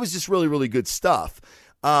on, and it was just really, really good stuff.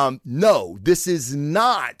 No, this is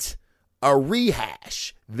not a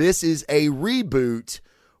rehash. This is a reboot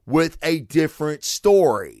with a different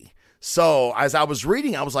story. So as I was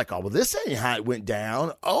reading, I was like, oh, well, this ain't how it went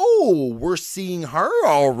down. Oh, we're seeing her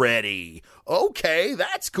already. Okay,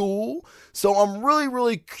 that's cool. So I'm really,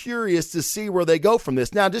 really curious to see where they go from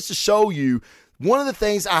this. Now, just to show you, one of the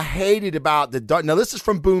things I hated about now this is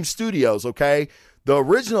from Boom Studios, okay?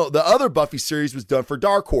 The other Buffy series was done for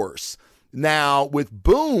Dark Horse. Now, with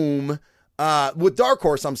Boom, with Dark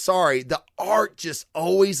Horse, the art just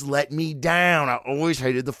always let me down. I always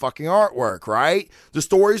hated the fucking artwork, right? The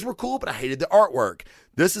stories were cool, but I hated the artwork.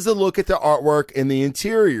 This is a look at the artwork and the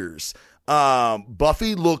interiors.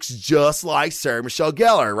 Buffy looks just like Sarah Michelle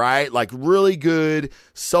Gellar, right? Like really good.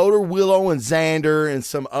 Soder, Willow, and Xander and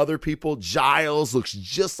some other people. Giles looks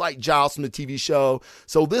just like Giles from the TV show.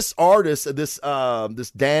 So this artist, this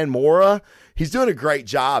Dan Mora, he's doing a great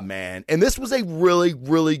job, man. And this was a really,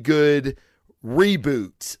 really good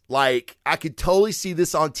reboot. Like, I could totally see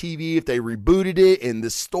this on TV if they rebooted it in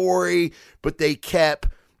the story, but they kept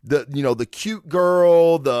the cute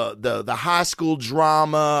girl, the high school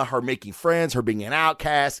drama, her making friends, her being an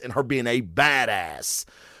outcast, and her being a badass.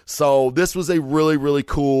 So this was a really, really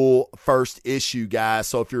cool first issue, guys.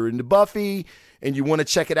 So if you're into Buffy and you want to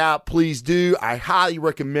check it out, please do. I highly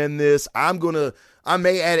recommend this. I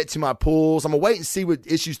may add it to my pulls. I'm going to wait and see what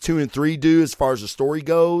issues 2 and 3 do as far as the story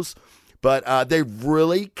goes. But they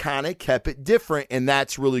really kind of kept it different, and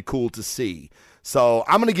that's really cool to see. So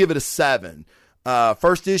I'm going to give it a 7.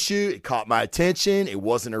 First issue, it caught my attention. It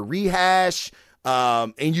wasn't a rehash.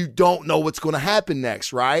 And you don't know what's going to happen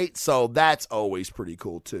next, right? So that's always pretty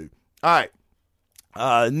cool too. All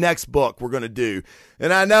right. Next book we're going to do.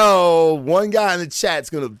 And I know one guy in the chat's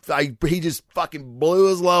going to, he just fucking blew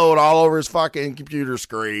his load all over his fucking computer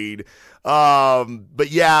screen. But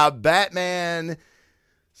yeah, Batman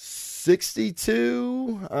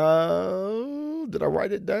 62. Did I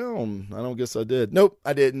write it down? I don't guess I did. Nope,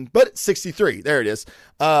 I didn't. But it's 63. There it is.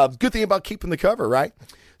 Good thing about keeping the cover, right?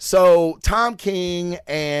 So Tom King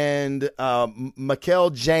and Mikel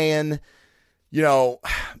Janin, you know,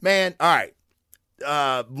 man, all right.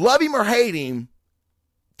 Love him or hate him,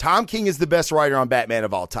 Tom King is the best writer on Batman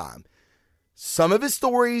of all time. Some of his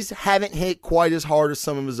stories haven't hit quite as hard as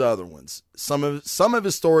some of his other ones. Some of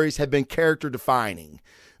his stories have been character defining.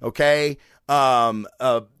 Okay.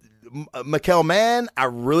 Mikel Mann, I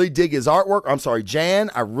really dig his artwork. I'm sorry, Jan.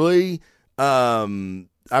 I really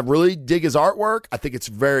dig his artwork. I think it's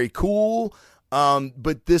very cool.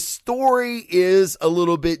 But this story is a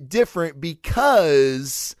little bit different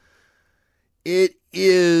because it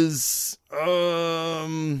is,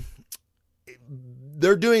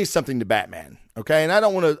 they're doing something to Batman. Okay. And I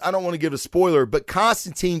don't want to give a spoiler, but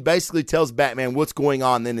Constantine basically tells Batman what's going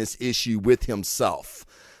on in this issue with himself.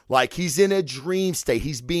 Like he's in a dream state.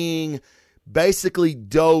 He's being basically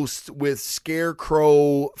dosed with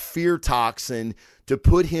scarecrow fear toxin to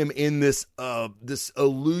put him in this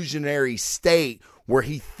illusionary state where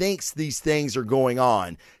he thinks these things are going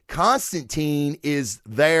on. Constantine is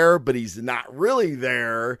there, but he's not really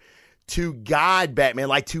there to guide Batman,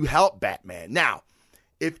 like to help Batman. Now,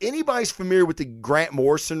 if anybody's familiar with the Grant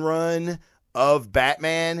Morrison run of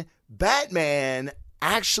Batman, Batman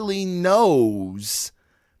actually knows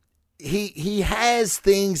he has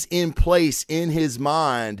things in place in his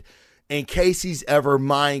mind in case he's ever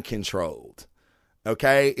mind controlled.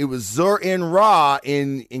 Okay, it was Zur-En Ra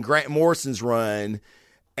in Grant Morrison's run,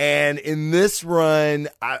 and in this run,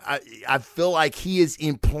 I feel like he has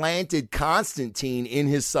implanted Constantine in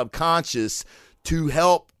his subconscious to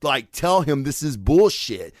help, like, tell him this is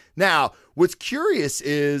bullshit. Now, what's curious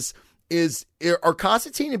is are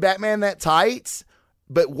Constantine and Batman that tight?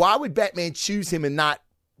 But why would Batman choose him and not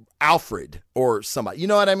Alfred or somebody? You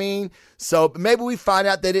know what I mean? So maybe we find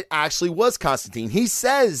out that it actually was Constantine. He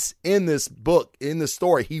says in this book, in the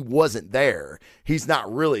story, he wasn't there. He's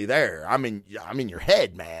not really there. I'm in your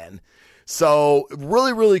head, man. So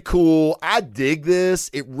really, really cool. I dig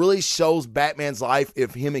this. It really shows Batman's life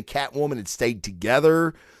if him and Catwoman had stayed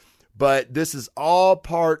together. But this is all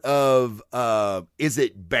part of, is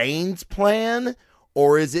it Bane's plan?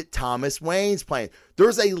 Or is it Thomas Wayne's plan?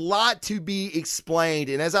 There's a lot to be explained.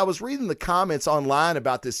 And as I was reading the comments online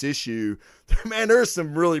about this issue, man, there's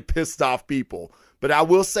some really pissed off people. But I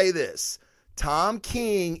will say this. Tom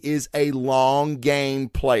King is a long game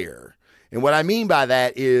player. And what I mean by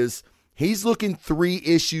that is he's looking 3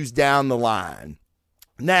 issues down the line.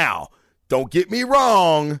 Now, don't get me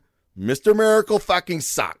wrong. Mr. Miracle fucking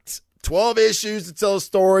sucked. 12 issues to tell a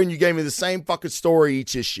story, and you gave me the same fucking story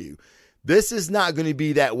each issue. This is not going to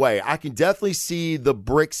be that way. I can definitely see the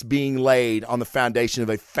bricks being laid on the foundation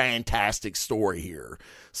of a fantastic story here.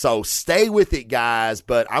 So stay with it, guys.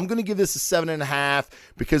 But I'm going to give this a 7.5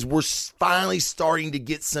 because we're finally starting to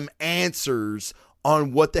get some answers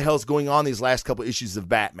on what the hell's going on these last couple issues of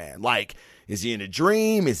Batman. Like, is he in a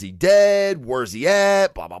dream? Is he dead? Where's he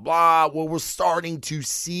at? Blah, blah, blah. Well, we're starting to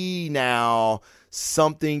see now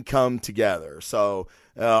something come together. So,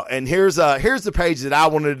 and here's the page that I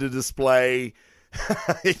wanted to display.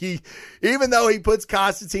 Even though he puts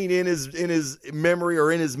Constantine in his memory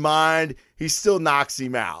or in his mind, he still knocks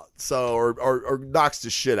him out. So, or knocks the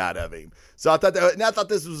shit out of him. So I thought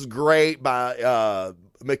this was great by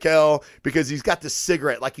Mikel because he's got the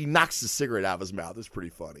cigarette, like he knocks the cigarette out of his mouth. It's pretty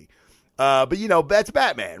funny. But you know, that's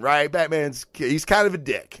Batman, right? He's kind of a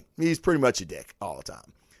dick. He's pretty much a dick all the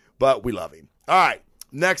time, but we love him. All right,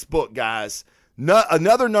 next book, guys.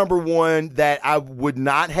 Another number 1 that I would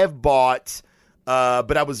not have bought,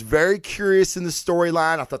 but I was very curious in the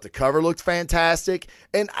storyline. I thought the cover looked fantastic.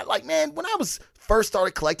 And when I was first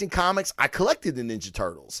started collecting comics, I collected the Ninja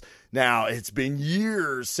Turtles. Now, it's been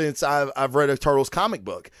years since I've read a Turtles comic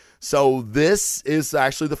book. So this is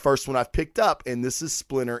actually the first one I've picked up, and this is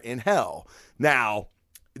Splinter in Hell. Now,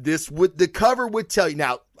 the cover would tell you.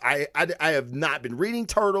 Now, I have not been reading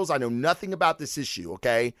Turtles. I know nothing about this issue,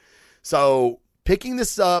 okay? So picking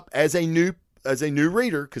this up as a new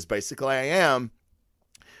reader, because basically I am,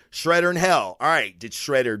 Shredder in Hell. All right, did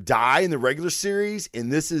Shredder die in the regular series?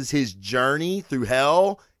 And this is his journey through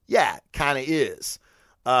hell? Yeah, kind of is.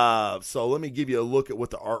 So let me give you a look at what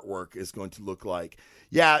the artwork is going to look like.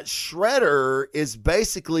 Yeah, Shredder is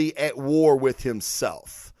basically at war with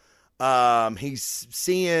himself. He's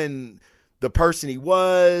seeing the person he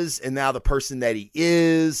was and now the person that he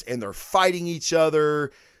is, and they're fighting each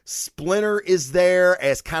other. Splinter is there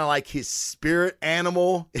as kind of like his spirit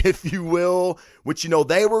animal, if you will, which,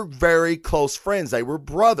 they were very close friends. They were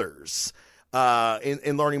brothers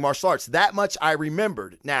in learning martial arts. That much I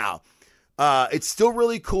remembered. Now, it's still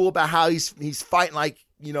really cool about how he's fighting like,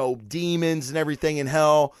 demons and everything in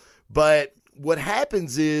hell. But what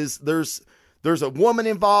happens is there's a woman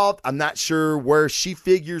involved. I'm not sure where she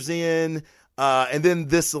figures in. And then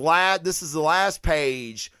this is the last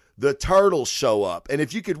page. The Turtles show up. And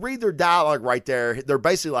if you could read their dialogue right there, they're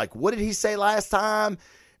basically like, what did he say last time?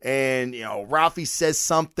 And, Ralphie says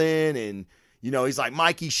something and, he's like,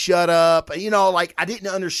 Mikey, shut up. And, I didn't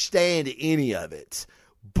understand any of it.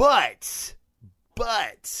 But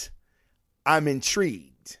I'm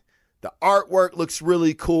intrigued. The artwork looks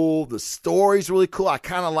really cool. The story's really cool. I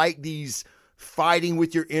kind of like these fighting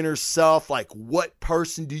with your inner self. Like, what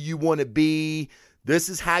person do you want to be? This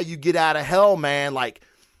is how you get out of hell, man.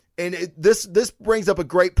 This brings up a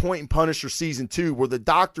great point in Punisher Season 2 where the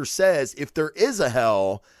Doctor says, if there is a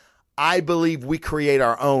hell, I believe we create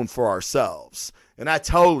our own for ourselves. And I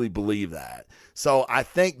totally believe that. So I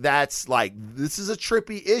think that's this is a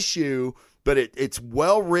trippy issue, but it's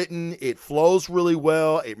well written. It flows really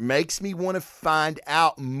well. It makes me want to find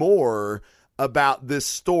out more about this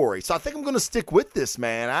story. So I think I'm going to stick with this,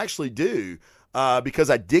 man. I actually do,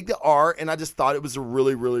 because I dig the art and I just thought it was a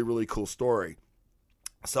really, really, really cool story.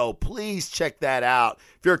 So please check that out.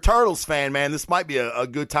 If you're a Turtles fan, man, this might be a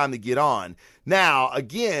good time to get on. Now,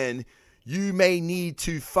 again, you may need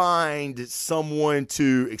to find someone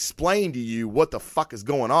to explain to you what the fuck is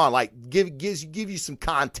going on. Give you some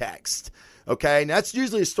context. Okay, now that's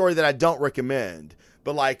usually a story that I don't recommend.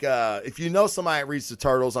 But if you know somebody that reads the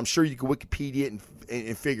Turtles, I'm sure you can Wikipedia it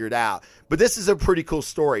and figure it out. But this is a pretty cool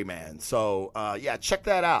story, man. So yeah, check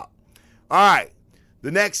that out. All right.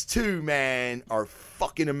 The next two, man, are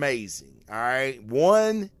fucking amazing. All right.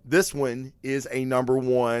 This one is a number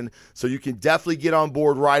one. So you can definitely get on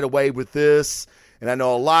board right away with this. And I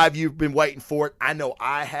know a lot of you have been waiting for it. I know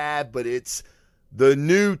I have, but it's the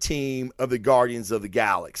new team of the Guardians of the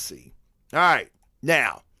Galaxy. All right.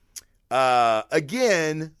 Now,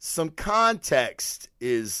 again, some context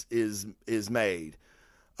is made.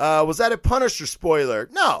 Was that a Punisher spoiler?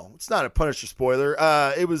 No, it's not a Punisher spoiler.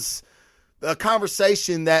 It was a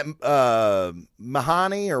conversation that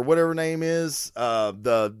Mahani, or whatever her name is,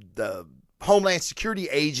 the Homeland Security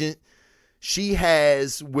agent, she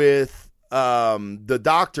has with the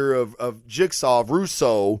doctor of Jigsaw, of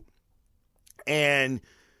Russo, and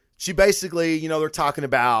she basically, they're talking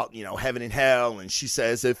about, heaven and hell, and she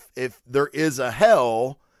says if there is a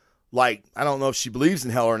hell, I don't know if she believes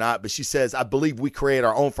in hell or not, but she says, I believe we create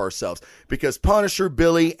our own for ourselves, because Punisher,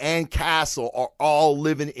 Billy, and Castle are all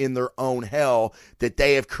living in their own hell that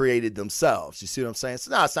they have created themselves. You see what I'm saying?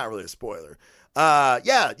 So no, it's not really a spoiler.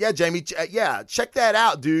 Yeah, Jamie. Yeah, check that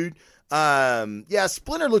out, dude. Yeah,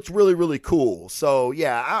 Splinter looks really, really cool. So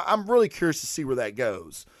yeah, I'm really curious to see where that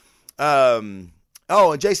goes.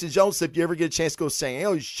 Oh, and Jason Jones said, if you ever get a chance to go to San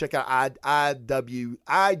Diego, you should check out IDW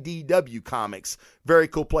Comics. Very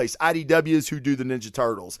cool place. IDW is who do the Ninja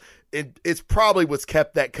Turtles. It's probably what's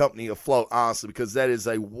kept that company afloat, honestly, because that is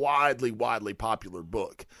a widely popular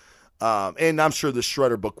book. And I'm sure the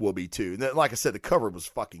Shredder book will be too. And like I said, the cover was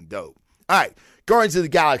fucking dope. All right, Guardians of the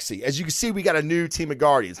Galaxy. As you can see, we got a new team of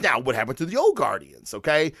Guardians. Now, what happened to the old Guardians?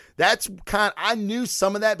 Okay, I knew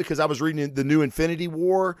some of that because I was reading the new Infinity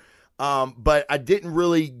War. But I didn't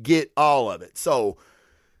really get all of it. So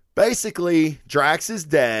basically, Drax is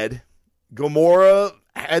dead. Gamora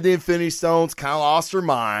had the Infinity Stones, kind of lost her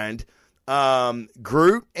mind.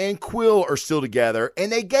 Groot and Quill are still together.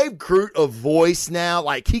 And they gave Groot a voice now.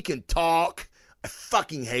 He can talk. I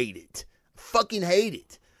fucking hate it.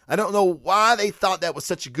 I don't know why they thought that was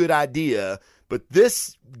such a good idea. But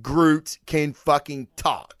this Groot can fucking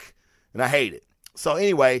talk. And I hate it. So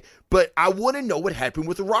anyway, but I want to know what happened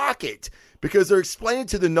with Rocket, because they're explaining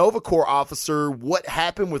to the Nova Corps officer what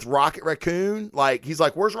happened with Rocket Raccoon. He's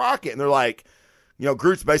like, where's Rocket? And they're like,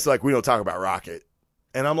 Groot's basically like, we don't talk about Rocket.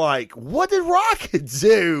 And I'm like, what did Rocket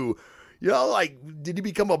do? Like, did he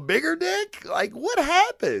become a bigger dick? Like, what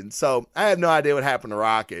happened? So I have no idea what happened to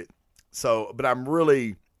Rocket. So, but I'm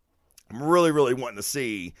really wanting to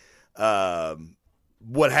see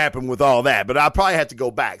what happened with all that. But I'll probably have to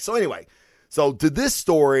go back. So anyway, so to this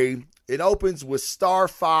story, it opens with Star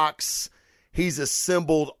Fox. He's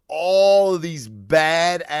assembled all of these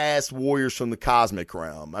badass warriors from the cosmic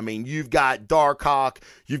realm. I mean, you've got Darkhawk,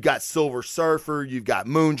 you've got Silver Surfer, you've got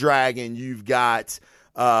Moondragon, you've got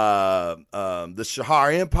the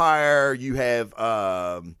Shahar Empire, you have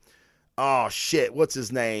what's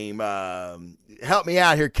his name? Help me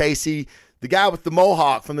out here, Casey. The guy with the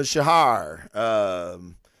mohawk from the Shahar.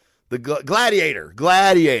 The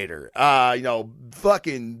Gladiator.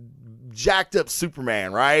 Fucking jacked up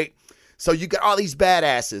Superman, right? So you got all these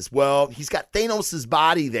badasses. Well, he's got Thanos'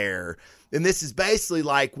 body there. And this is basically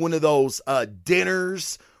like one of those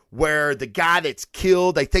dinners where the guy that's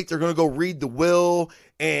killed, they think they're going to go read the will.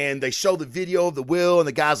 And they show the video of the will. And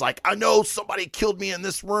the guy's like, I know somebody killed me in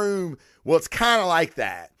this room. Well, it's kind of like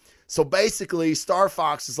that. So basically, Star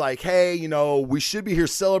Fox is like, hey, we should be here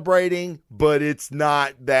celebrating, but it's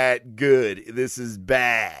not that good. This is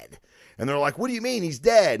bad. And they're like, what do you mean he's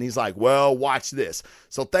dead? And he's like, well, watch this.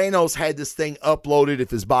 So Thanos had this thing uploaded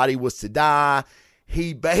if his body was to die.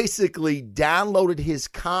 He basically downloaded his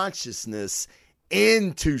consciousness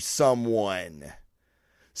into someone.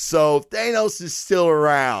 So Thanos is still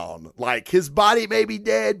around. Like, his body may be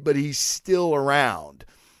dead, but he's still around.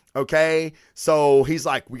 Okay? So he's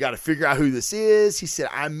like, we got to figure out who this is. He said,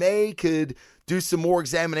 could do some more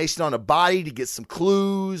examination on the body to get some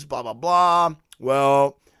clues, blah, blah, blah.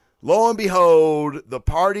 Well, lo and behold, the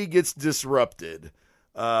party gets disrupted.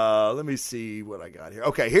 Let me see what I got here.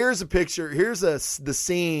 Okay, here's a picture. Here's the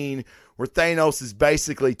scene where Thanos is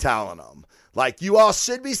basically telling them, like, you all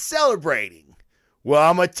should be celebrating. Well,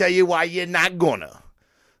 I'm going to tell you why you're not gonna.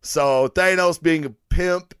 So Thanos, being a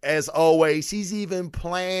pimp as always, he's even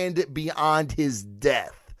planned beyond his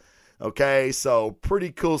death. Okay, so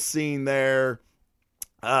pretty cool scene there.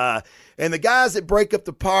 And the guys that break up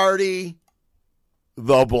the party,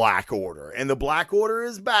 the Black Order. And the Black Order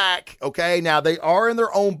is back. Okay, now they are in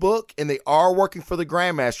their own book and they are working for the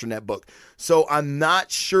Grandmaster in that book. So I'm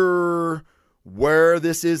not sure where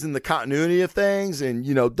this is in the continuity of things. And,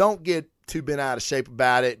 don't get too bent out of shape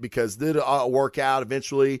about it because it'll all work out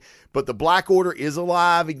eventually. But the Black Order is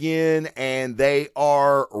alive again and they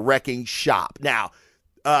are wrecking shop. Now,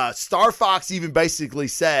 Star Fox even basically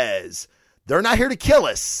says, they're not here to kill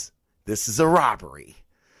us. This is a robbery.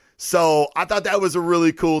 So I thought that was a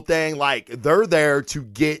really cool thing. Like, they're there to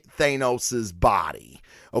get Thanos' body.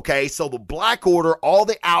 Okay, so the Black Order, all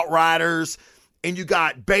the Outriders, and you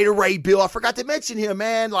got Beta Ray Bill. I forgot to mention him,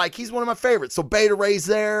 man. Like, he's one of my favorites. So Beta Ray's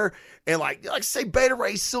there. And like say Beta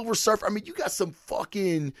Ray, Silver Surfer. I mean, you got some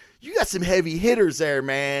heavy hitters there,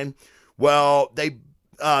 man. Well, the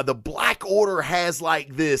Black Order has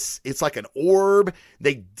like this, it's like an orb.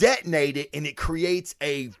 They detonate it and it creates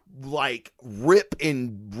a like rip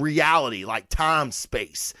in reality, like time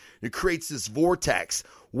space. It creates this vortex.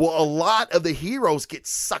 Well, a lot of the heroes get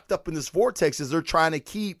sucked up in this vortex as they're trying to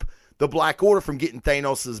keep the Black Order from getting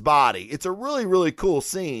Thanos' body. It's a really, really cool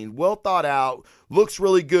scene. Well thought out. Looks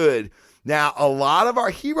really good. Now, a lot of our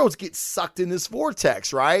heroes get sucked in this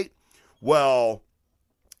vortex, right? Well,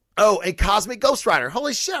 and Cosmic Ghost Rider.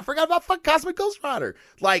 Holy shit, I forgot about fucking Cosmic Ghost Rider.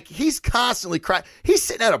 Like, he's constantly he's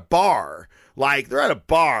sitting at a bar. Like, they're at a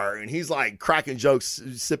bar, and he's, like, cracking jokes,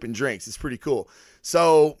 sipping drinks. It's pretty cool.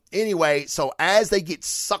 So, anyway, as they get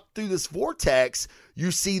sucked through this vortex,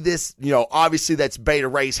 you see this, obviously that's Beta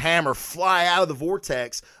Ray's hammer fly out of the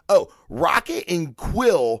vortex. Oh, Rocket and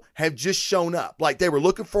Quill have just shown up. Like, they were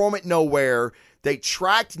looking for him at Nowhere. They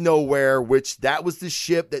tracked Nowhere, which that was the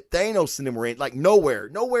ship that Thanos and them were in. Like, Nowhere.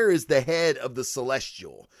 Nowhere is the head of the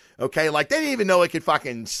Celestial. Okay? Like, they didn't even know it could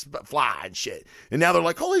fucking fly and shit. And now they're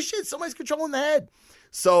like, holy shit, somebody's controlling the head.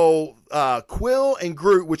 So, Quill and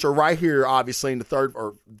Groot, which are right here, obviously, in the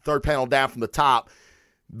third panel down from the top,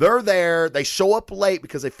 they're there. They show up late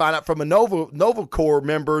because they find out from a Nova Corps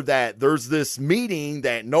member that there's this meeting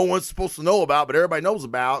that no one's supposed to know about, but everybody knows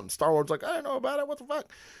about. And Star-Lord's like, I don't know about it. What the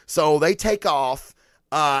fuck? So they take off.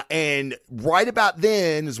 And right about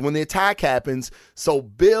then is when the attack happens. So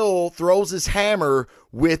Bill throws his hammer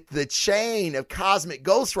with the chain of Cosmic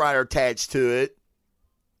Ghost Rider attached to it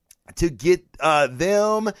to get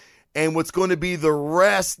them and what's going to be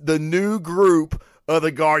the new group of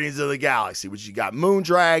the Guardians of the Galaxy, which you got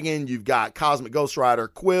Moondragon, you've got Cosmic Ghost Rider,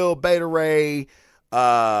 Quill, Beta Ray.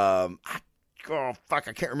 I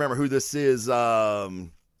can't remember who this is.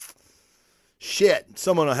 Shit,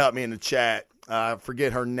 someone will help me in the chat. I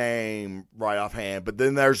forget her name right offhand, but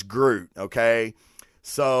then there's Groot, okay?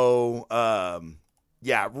 So,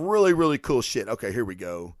 yeah, really, really cool shit. Okay, here we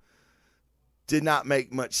go. Did not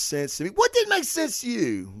make much sense to me. What didn't make sense to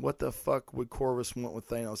you? What the fuck would Corvus want with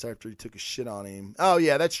Thanos after he took a shit on him? Oh,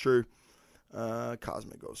 yeah, that's true.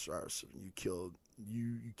 Cosmic Ghost Rider, so you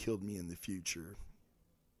killed me in the future.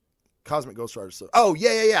 Cosmic Ghost Rider. So, oh,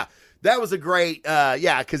 yeah. That was a great,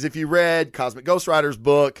 because if you read Cosmic Ghost Rider's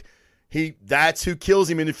book, that's who kills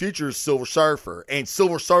him in the future is Silver Surfer. And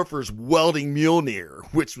Silver Surfer's welding Mjolnir,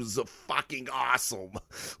 which was a fucking awesome.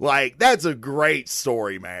 Like, that's a great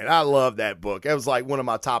story, man. I love that book. That was like one of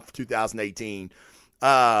my top of 2018.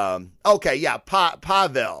 Okay, yeah,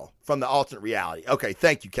 Pavel from the alternate reality. Okay,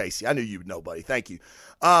 thank you, Casey. I knew you would know, buddy. Thank you.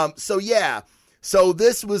 So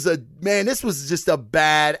this was just a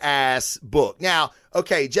badass book. Now,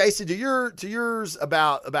 okay, Jason, to yours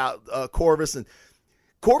about Corvus, and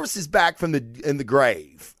Corvus is back in the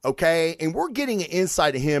grave, okay, and we're getting an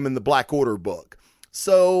insight of him in the Black Order book.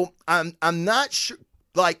 So I'm not sure,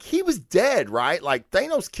 like he was dead, right? Like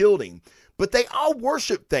Thanos killed him, but they all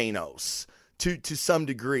worship Thanos to some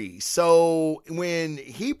degree. So when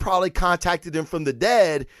he probably contacted them from the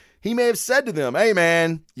dead, he may have said to them, "Hey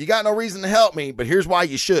man, you got no reason to help me, but here's why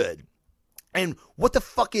you should." And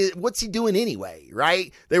what's he doing anyway,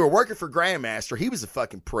 right? They were working for Grandmaster. He was a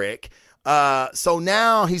fucking prick. So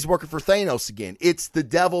now he's working for Thanos again. It's the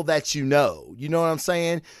devil that you know. You know what I'm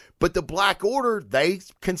saying? But the Black Order, they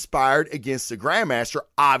conspired against the Grandmaster,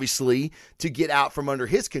 obviously, to get out from under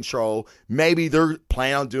his control. Maybe they're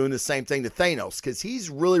planning on doing the same thing to Thanos because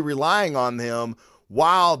he's really relying on them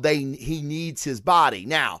while he needs his body.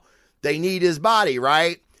 Now, they need his body,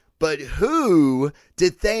 right? But who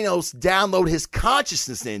did Thanos download his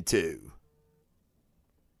consciousness into?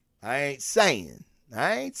 I ain't saying. All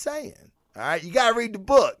right, you got to read the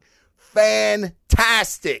book.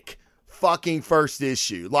 Fantastic fucking first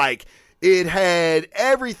issue. Like, it had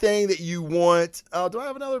everything that you want. Oh, do I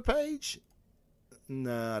have another page?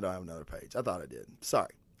 No, I don't have another page. I thought I did.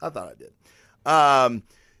 Sorry. I thought I did.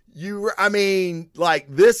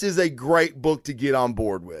 This is a great book to get on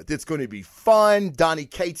board with. It's going to be fun. Donny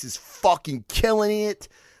Cates is fucking killing it.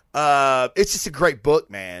 It's just a great book,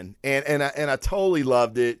 man. And I totally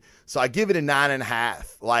loved it. So I give it a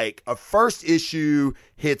 9.5. Like, a first issue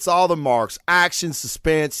hits all the marks: action,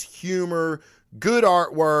 suspense, humor, good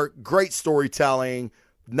artwork, great storytelling.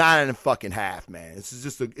 9.5, man. It's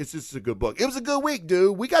just a good book. It was a good week,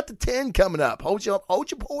 dude. We got the 10 coming up. Hold your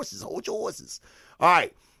horses. All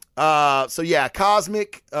right. So yeah,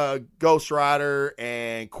 Cosmic Ghost Rider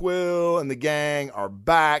and Quill and the gang are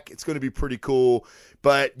back. It's going to be pretty cool.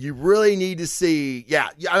 But you really need to see,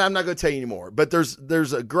 I'm not going to tell you anymore, but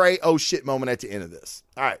there's a great oh shit moment at the end of this.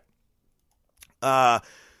 All right.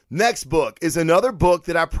 Next book is another book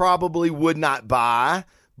that I probably would not buy,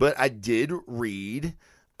 but I did read.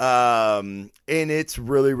 And it's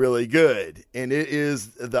really, really good. And it is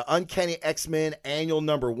the Uncanny X-Men Annual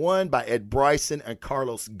 #1 by Ed Brisson and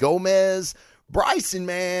Carlos Gomez. Brisson,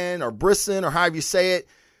 man, or Brisson, or however you say it.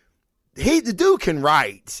 The dude can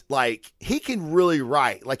write. Like, he can really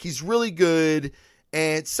write. Like, he's really good.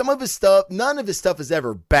 And some of his stuff, none of his stuff is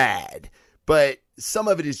ever bad, but some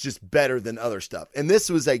of it is just better than other stuff. And this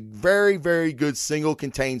was a very, very good single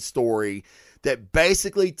contained story that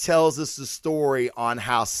basically tells us the story on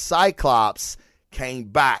how Cyclops came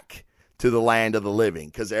back to the land of the living.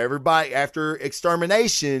 Because everybody, after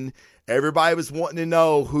extermination, everybody was wanting to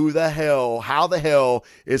know how the hell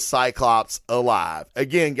is Cyclops alive?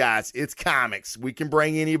 Again, guys, it's comics. We can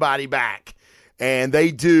bring anybody back. And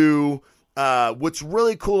they do. What's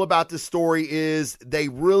really cool about this story is they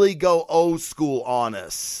really go old school on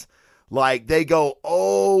us. Like, they go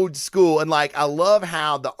old school. And, like, I love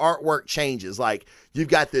how the artwork changes. Like, you've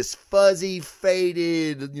got this fuzzy,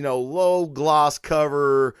 faded, low gloss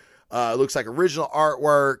cover. Looks like original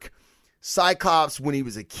artwork. Cyclops, when he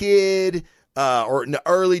was a kid, or in the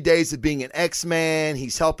early days of being an X-Man,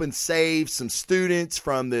 he's helping save some students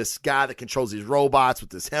from this guy that controls these robots with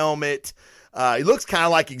this helmet. He looks kind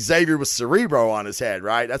of like Xavier with Cerebro on his head,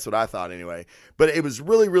 right? That's what I thought anyway. But it was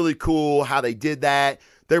really, really cool how they did that.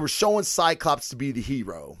 They were showing Cyclops to be the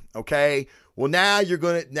hero, okay? Well, now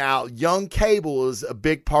young Cable is a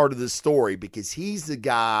big part of this story because he's the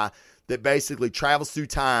guy that basically travels through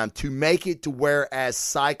time to make it to whereas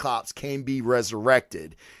Cyclops can be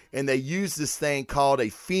resurrected. And they use this thing called a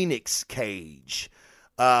Phoenix cage.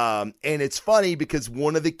 And it's funny because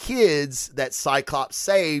one of the kids that Cyclops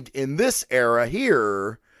saved in this era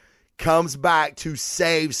here comes back to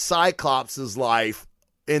save Cyclops' life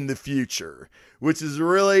in the future, which is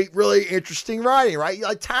really, really interesting writing, right?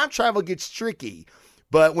 Like, time travel gets tricky,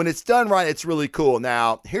 but when it's done right, it's really cool.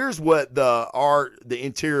 Now, here's what the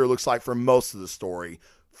interior looks like for most of the story.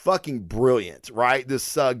 Fucking brilliant, right?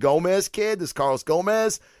 This Gomez kid, this Carlos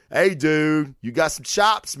Gomez, hey, dude, you got some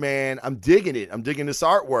chops, man. I'm digging it. I'm digging this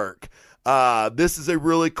artwork. This is a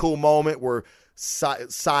really cool moment where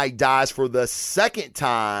Sai dies for the second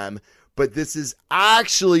time, but this is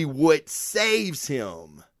actually what saves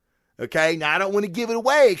him. Okay, now I don't want to give it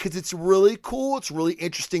away because it's really cool. It's really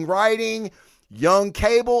interesting writing. Young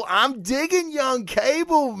Cable, I'm digging Young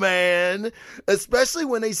Cable, man. Especially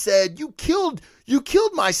when they said, you killed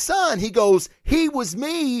my son. He goes, he was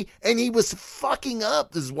me and he was fucking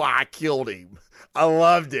up. This is why I killed him. I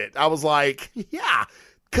loved it. I was like, yeah,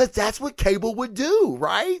 because that's what Cable would do,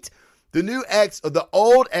 right? The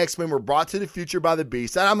old X-Men were brought to the future by the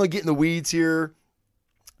Beast. I'm going to get in the weeds here.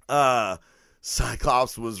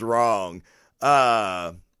 Cyclops was wrong.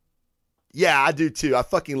 Yeah, I do too. I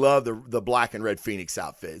fucking love the black and red Phoenix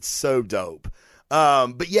outfit. It's so dope.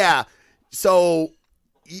 But yeah, so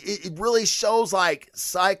it really shows like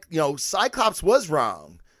Cyclops was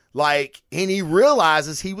wrong. Like, and he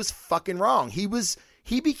realizes he was fucking wrong.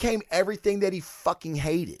 He became everything that he fucking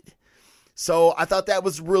hated. So I thought that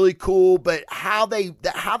was really cool, but how they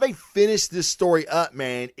finished this story up,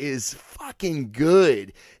 man, is fucking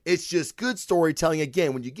good. It's just good storytelling.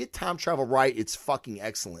 Again, when you get time travel right, it's fucking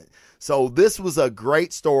excellent. So this was a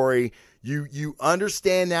great story. You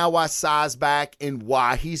understand now why Sai's back and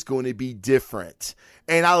why he's going to be different.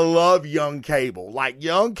 And I love Young Cable. Like,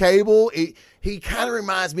 Young Cable, he kind of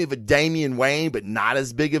reminds me of a Damian Wayne, but not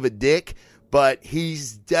as big of a dick. But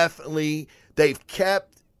he's definitely, they've kept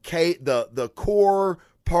the core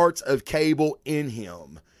parts of Cable in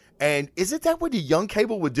him. And isn't that what the Young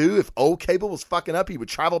Cable would do? If old Cable was fucking up, he would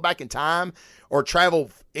travel back in time or travel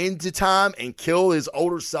into time and kill his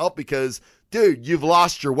older self because, dude, you've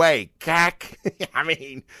lost your way, cack. I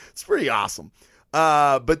mean, it's pretty awesome.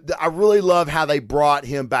 But I really love how they brought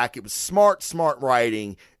him back. It was smart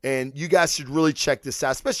writing, and you guys should really check this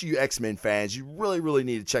out, especially you X-Men fans. You really, really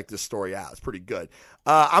need to check this story out. It's pretty good.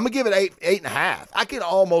 I'm going to give it 8.5. I can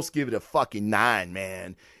almost give it a fucking 9,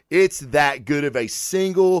 man. It's that good of a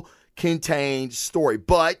single contained story,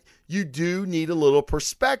 but you do need a little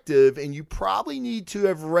perspective, and you probably need to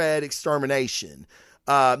have read Extermination.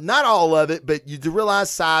 Not all of it, but you do realize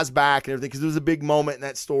Sai's back and everything, because there was a big moment in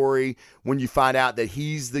that story when you find out that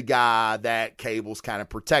he's the guy that Cable's kind of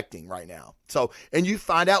protecting right now. So, and you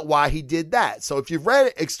find out why he did that. So if you've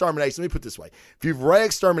read Extermination, let me put it this way. If you've read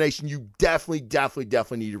Extermination, you definitely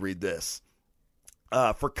need to read this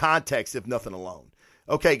for context, if nothing alone.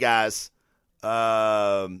 Okay, guys.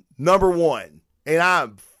 Number one,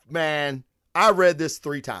 and I read this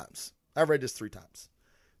 3 times.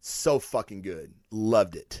 So fucking good.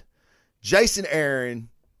 Loved it. Jason Aaron,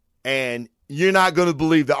 and you're not going to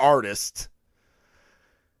believe the artist,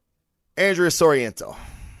 Andrea Sorrentino,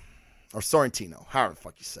 or Sorrentino, however the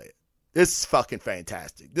fuck you say it. This is fucking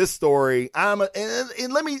fantastic. This story, and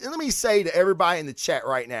let me say to everybody in the chat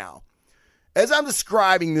right now, as I'm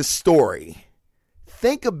describing this story,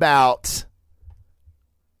 think about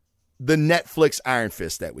the Netflix Iron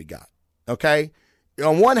Fist that we got. Okay?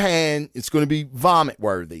 On one hand, it's going to be vomit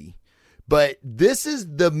worthy, but this is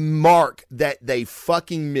the mark that they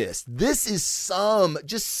fucking missed. This is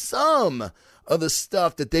just some of the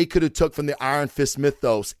stuff that they could have took from the Iron Fist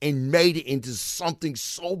mythos and made it into something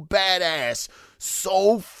so badass,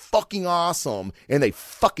 so fucking awesome, and they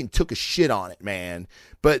fucking took a shit on it, man.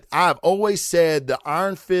 But I've always said the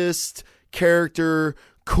Iron Fist character,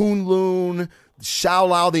 Kunlun,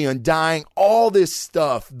 Shao-Lao the Undying, all this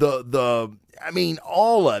stuff,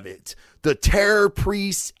 all of it, the Terror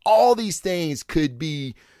Priest, all these things could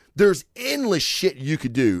be, there's endless shit you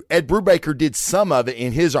could do. Ed Brubaker did some of it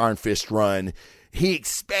in his Iron Fist run. He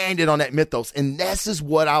expanded on that mythos, and this is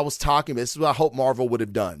what I was talking about. This is what I hope Marvel would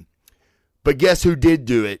have done. But guess who did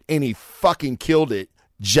do it, and he fucking killed it?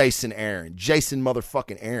 Jason Aaron. Jason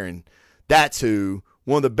motherfucking Aaron. That's who.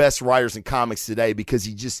 One of the best writers in comics today, because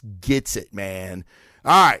he just gets it, man.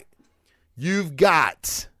 All right. You've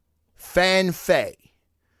got Fan Fei.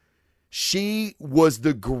 She was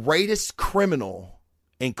the greatest criminal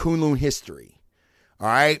in Kunlun history. All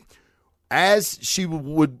right. As she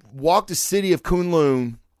would walk the city of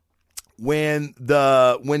Kunlun, when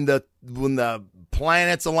the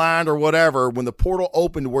planets aligned or whatever, when the portal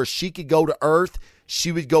opened where she could go to Earth,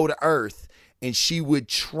 she would go to Earth, and she would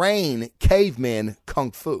train cavemen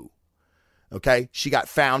kung fu. Okay. She got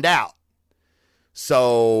found out.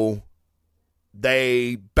 So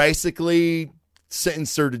they basically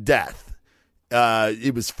sentenced her to death.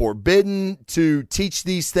 It was forbidden to teach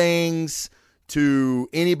these things to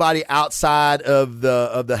anybody outside of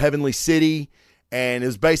the heavenly city, and it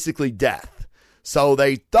was basically death. So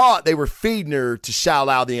they thought they were feeding her to Shou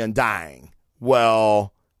Lao the Undying.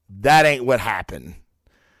 Well, that ain't what happened.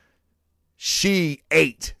 She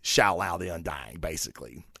ate Shou Lao the Undying,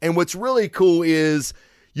 basically. And what's really cool is,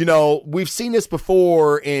 you know, we've seen this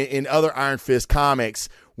before in other Iron Fist comics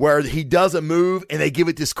where he does a move and they give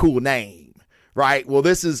it this cool name, right? Well,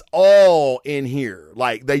 this is all in here.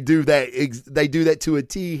 Like they do that to a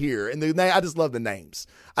T here. And I just love the names.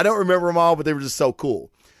 I don't remember them all, but they were just so cool.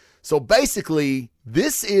 So basically,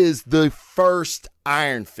 this is the first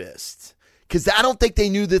Iron Fist because I don't think they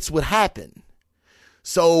knew this would happen.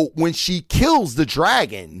 So when she kills the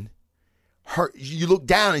dragon, you look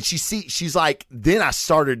down and she's like, then I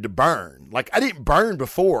started to burn. Like I didn't burn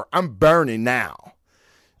before. I'm burning now.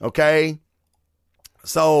 Okay.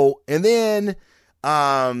 So, and then,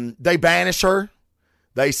 they banish her.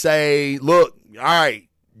 They say, look, all right,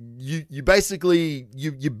 you basically,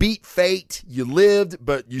 you beat fate, you lived,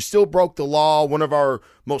 but you still broke the law. One of our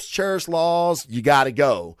most cherished laws, you got to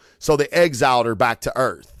go. So they exiled her back to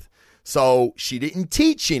Earth. So she didn't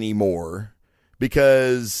teach anymore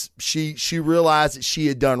because she realized that she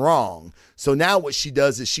had done wrong. So now what she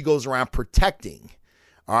does is she goes around protecting.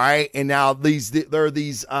 All right. And now there are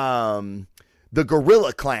these, the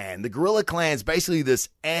Gorilla Clan. The Gorilla Clan is basically this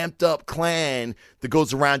amped up clan that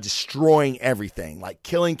goes around destroying everything, like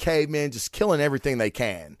killing cavemen, just killing everything they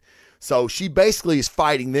can. So she basically is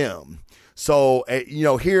fighting them. So,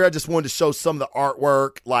 here I just wanted to show some of the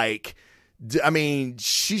artwork. Like, I mean,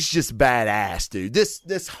 she's just badass, dude.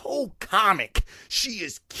 This whole comic, she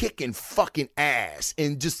is kicking fucking ass.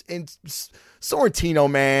 And Sorrentino,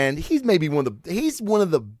 man, he's one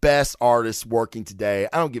of the best artists working today.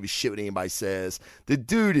 I don't give a shit what anybody says. The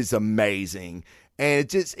dude is amazing.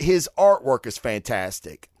 And his artwork is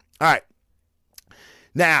fantastic. All right.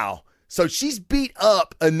 Now, so she's beat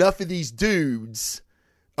up enough of these dudes,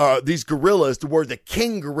 these gorillas, to where the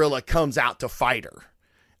King Gorilla comes out to fight her.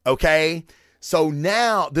 Okay, so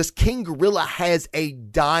now this King Gorilla has a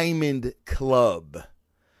diamond club.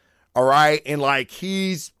 All right, and like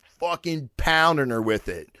he's fucking pounding her with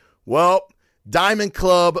it. Well, Diamond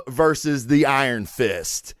Club versus the Iron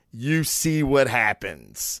Fist. You see what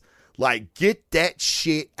happens. Like, get that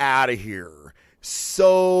shit out of here.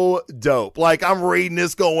 So dope. Like, I'm reading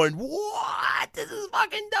this going, what? This is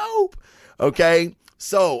fucking dope. Okay.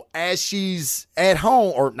 So as she's at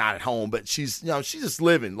home, or not at home, but she's just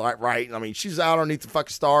living like, right. I mean, she's out underneath the fucking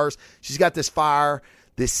stars. She's got this fire.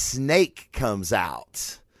 This snake comes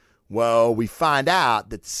out. Well, we find out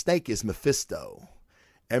that the snake is Mephisto,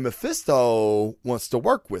 and Mephisto wants to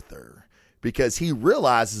work with her because he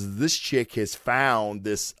realizes this chick has found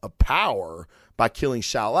this power by killing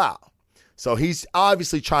Shou Lao. So he's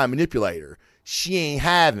obviously trying to manipulate her. She ain't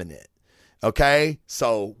having it. Okay.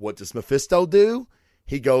 So what does Mephisto do?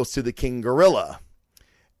 He goes to the King Gorilla,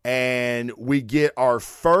 and we get our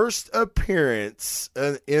first appearance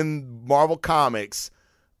in Marvel Comics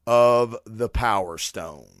of the Power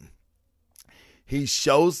Stone. He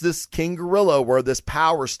shows this King Gorilla where this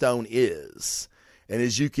Power Stone is. And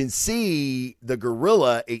as you can see, the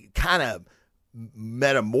gorilla, it kind of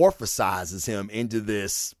metamorphosizes him into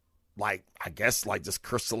this, like, I guess, like this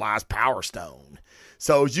crystallized Power Stone.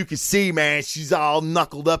 So as you can see, man, she's all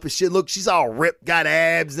knuckled up and shit. Look, she's all ripped, got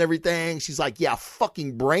abs and everything. She's like, yeah,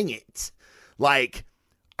 fucking bring it. Like,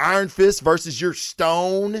 Iron Fist versus your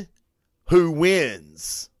stone. Who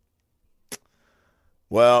wins?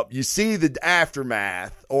 Well, you see the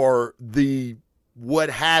aftermath or what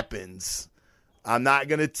happens. I'm not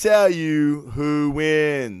going to tell you who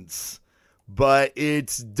wins, but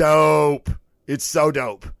it's dope. It's so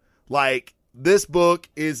dope. Like, this book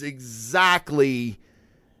is exactly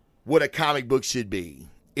what a comic book should be.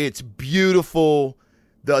 It's beautiful.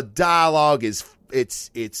 The dialogue is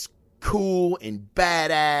it's cool and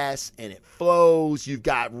badass, and it flows. You've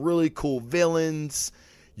got really cool villains.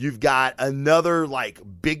 You've got another like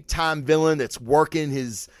big time villain that's working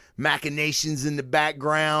his machinations in the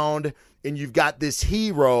background, and you've got this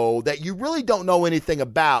hero that you really don't know anything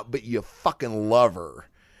about, but you fucking love her.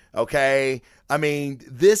 Okay? I mean,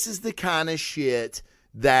 this is the kind of shit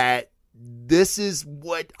that this is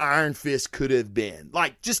what Iron Fist could have been.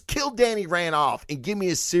 Like, just kill Danny Rand and give me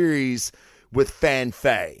a series with Fan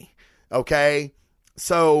Fei. Okay?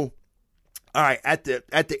 So, all right, at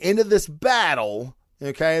the end of this battle,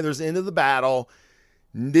 okay, there's the end of the battle,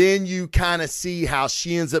 then you kind of see how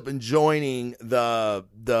she ends up joining the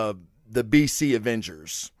BC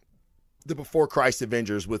Avengers, the Before Christ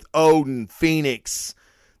Avengers, with Odin, Phoenix,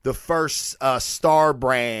 the first Star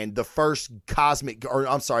Brand, the first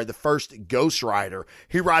the first Ghost Rider.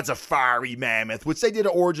 He rides a fiery mammoth, which they did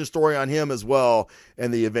an origin story on him as well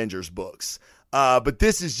in the Avengers books. But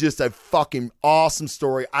this is just a fucking awesome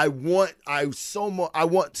story. I want so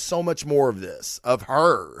much more of this, of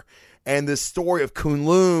her, and this story of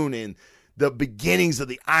Kunlun and the beginnings of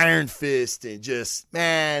the Iron Fist, and just,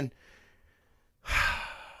 man,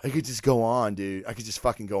 I could just go on, dude. I could just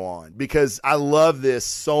fucking go on because I love this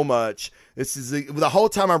so much. This is the whole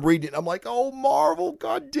time I'm reading it, I'm like, oh, Marvel,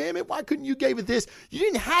 god damn it, why couldn't you give it this? You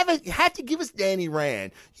didn't have to give us Danny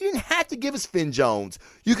Rand. You didn't have to give us Finn Jones.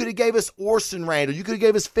 You could have gave us Orson Randall. You could have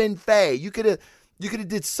gave us Finn Fay. You could have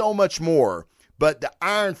did so much more. But the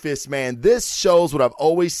Iron Fist, man, this shows what I've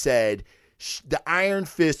always said. The Iron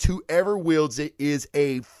Fist, whoever wields it, is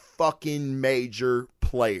a fucking major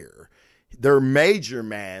player. They're major,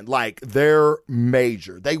 man. Like, they're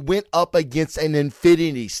major. They went up against an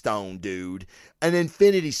Infinity Stone, dude. An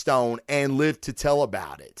Infinity Stone, and lived to tell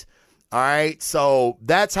about it. All right? So,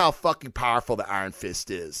 that's how fucking powerful the Iron Fist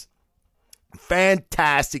is.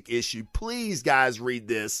 Fantastic issue. Please, guys, read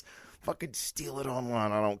this. Fucking steal it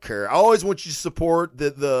online. I don't care. I always want you to support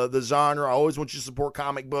the genre. I always want you to support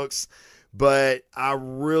comic books. But I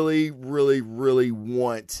really, really, really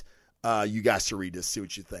want you guys to read this. See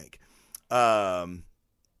what you think. I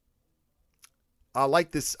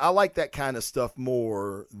like this. I like that kind of stuff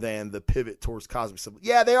more than the pivot towards cosmic stuff.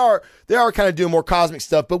 Yeah, they are kind of doing more cosmic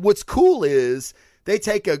stuff. But what's cool is they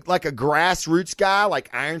take a grassroots guy like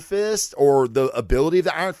Iron Fist, or the ability of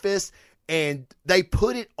the Iron Fist, and they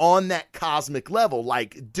put it on that cosmic level.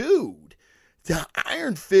 Like, dude, the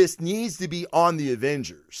Iron Fist needs to be on the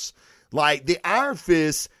Avengers. Like, the Iron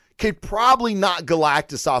Fist could probably knock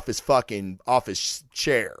Galactus off his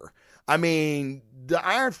chair. I mean, the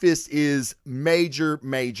Iron Fist is major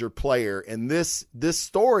player, and this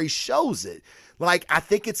story shows it. Like, I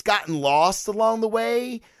think it's gotten lost along the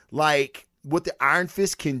way, like what the Iron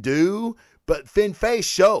Fist can do, but Finn Fay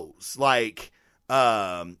shows. Like,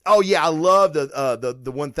 oh yeah, I love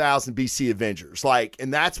the 1000 BC Avengers. Like,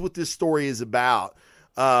 and that's what this story is about.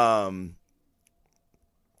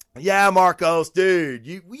 Yeah, Marcos, dude,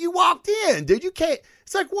 you walked in, dude. You can't.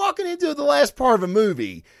 It's like walking into the last part of a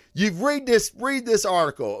movie. You read this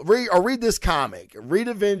article, read this comic, read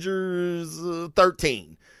Avengers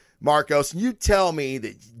 13, Marcos, and you tell me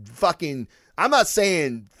that fucking. I'm not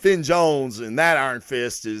saying Finn Jones and that Iron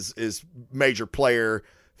Fist is major player.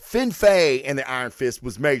 Finn Fay and the Iron Fist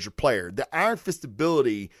was major player. The Iron Fist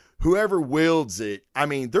ability, whoever wields it, I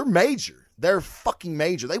mean, they're major. They're fucking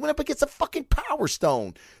major. They went up against a fucking Power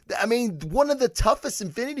Stone. I mean, one of the toughest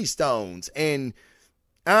Infinity Stones. And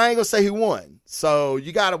I ain't going to say who won. So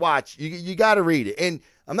you got to watch. You got to read it. And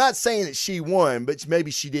I'm not saying that she won, but maybe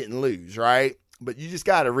she didn't lose, right? But you just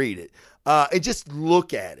got to read it. And just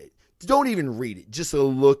look at it. Don't even read it. Just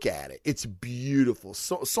look at it. It's beautiful.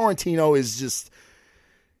 Sorrentino is just...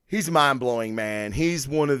 He's mind-blowing, man. He's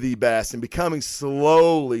one of the best and becoming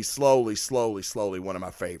slowly one of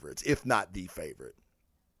my favorites, if not the favorite.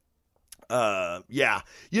 Yeah.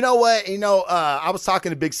 You know what? I was talking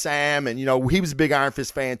to Big Sam, and, he was a big Iron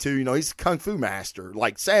Fist fan, too. He's a Kung Fu master.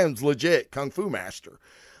 Like, Sam's legit Kung Fu master.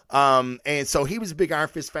 And so he was a big Iron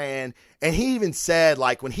Fist fan, and he even said,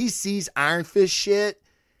 like, when he sees Iron Fist shit,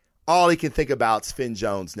 all he can think about is Finn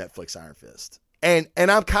Jones' Netflix Iron Fist. And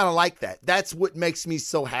I'm kind of like that. That's what makes me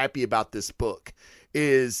so happy about this book,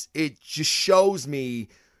 is it just shows me,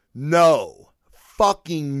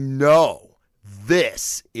 fucking no,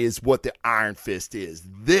 this is what the Iron Fist is.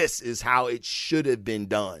 This is how it should have been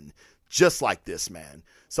done. Just like this, man.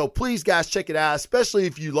 So please, guys, check it out, especially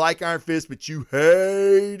if you like Iron Fist, but you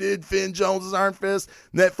hated Finn Jones' Iron Fist,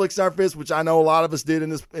 Netflix Iron Fist, which I know a lot of us did in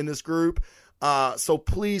this group. So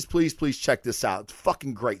please check this out. It's a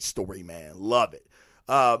fucking great story, man. Love it.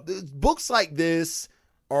 Books like this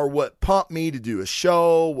are what pumped me to do a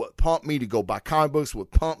show, what pumped me to go buy comic books,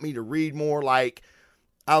 what pumped me to read more. Like,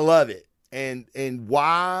 I love it. And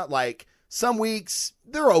why? Like, some weeks,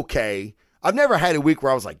 they're okay. I've never had a week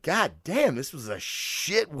where I was like, God damn, this was a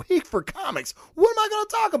shit week for comics. What am I going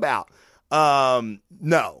to talk about?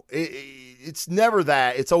 No, it's never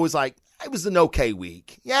that. It's always like, it was an okay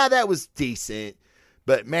week. Yeah, that was decent.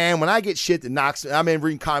 But, man, when I get shit that knocks me, I've been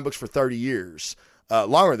reading comic books for 30 years.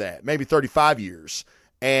 Longer than that, maybe 35 years.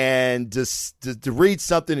 And just to read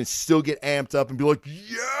something and still get amped up and be like,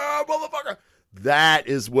 yeah, motherfucker. That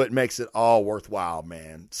is what makes it all worthwhile,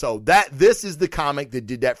 man. So this is the comic that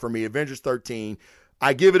did that for me, Avengers 13.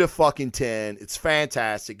 I give it a fucking 10. It's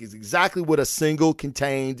fantastic. It's exactly what a single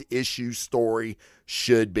contained issue story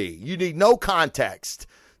should be. You need no context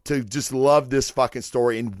to just love this fucking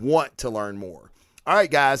story and want to learn more. All right,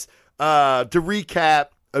 guys. To recap,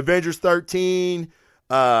 Avengers 13,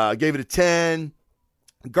 gave it a 10.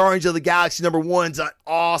 Guardians of the Galaxy #1's an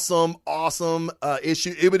awesome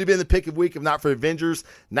issue. It would have been the pick of the week if not for Avengers,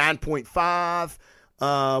 9.5.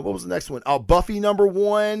 What was the next one? Oh, Buffy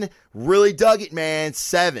 #1. Really dug it, man.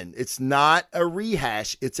 7. It's not a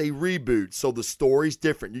rehash. It's a reboot. So the story's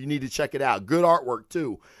different. You need to check it out. Good artwork,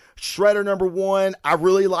 too. Shredder #1. I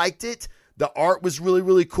really liked it. The art was really,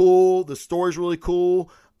 really cool. The story's really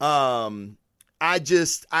cool. I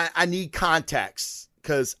need context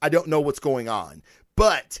because I don't know what's going on.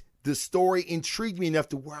 But the story intrigued me enough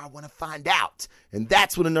to where I want to find out. And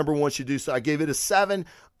that's what a #1 should do. So I gave it a 7.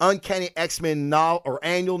 Uncanny X-Men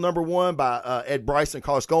annual #1 by Ed Bryson and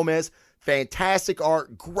Carlos Gomez. Fantastic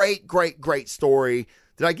art. Great story.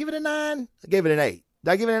 Did I give it a 9? I gave it an 8.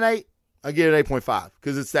 Did I give it an 8? I give it an 8.5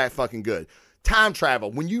 because it's that fucking good. Time travel.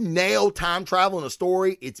 When you nail time travel in a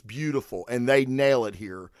story, it's beautiful. And they nail it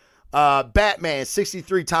here. Batman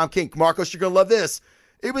 63, Tom King. Marcos, you're going to love this.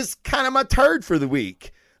 It was kind of my turd for the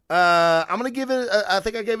week. I'm going to give it, I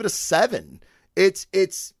think I gave it a 7. It's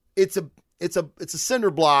a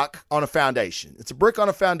cinder block on a foundation. It's a brick on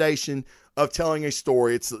a foundation of telling a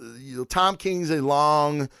story. It's, Tom King's a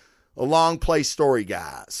long play story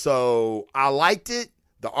guy. So I liked it.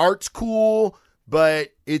 The art's cool, but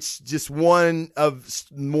it's just one of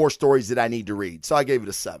more stories that I need to read. So I gave it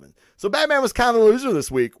a 7. So Batman was kind of a loser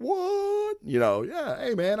this week. What? Yeah,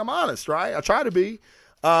 hey man, I'm honest, right? I try to be.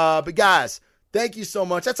 But guys, thank you so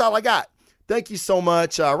much. That's all I got. Thank you so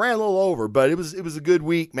much. I ran a little over, but it was a good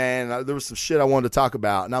week, man. There was some shit I wanted to talk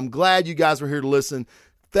about, and I'm glad you guys were here to listen.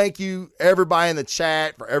 Thank you, everybody in the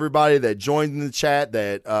chat, for everybody that joined in the chat,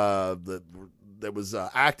 that was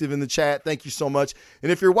active in the chat. Thank you so much.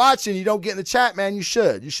 And if you're watching, you don't get in the chat, man, you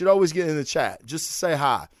should. You should always get in the chat just to say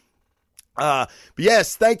hi. But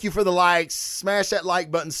yes, thank you for the likes. Smash that like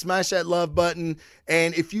button, smash that love button.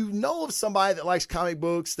 And if you know of somebody that likes comic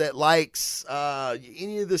books, that likes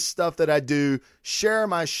any of this stuff that I do, share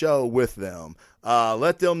my show with them.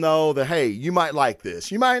 Let them know that, hey, you might like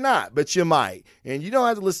this. You might not, but you might. And you don't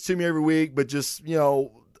have to listen to me every week, but just,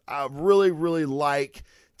 I really, really like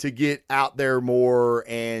to get out there more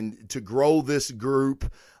and to grow this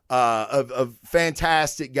group of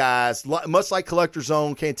fantastic guys, much like Collector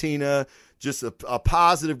Zone Cantina. Just a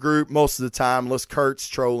positive group most of the time, unless Kurt's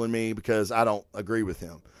trolling me because I don't agree with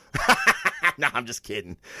him. No, I'm just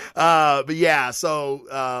kidding. But yeah,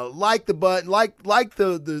 so like the button, like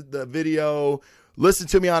the video. Listen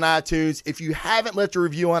to me on iTunes. If you haven't left a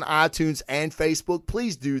review on iTunes and Facebook,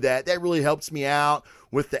 please do that. That really helps me out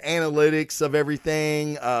with the analytics of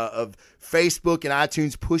everything, of Facebook and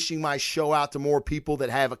iTunes pushing my show out to more people that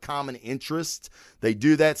have a common interest. They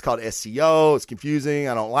do that. It's called SEO. It's confusing.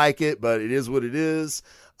 I don't like it, but it is what it is.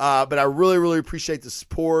 But I really, really appreciate the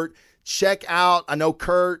support. Check out, I know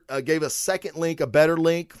Kurt gave a second link, a better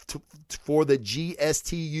link for the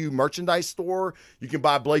GSTU merchandise store. You can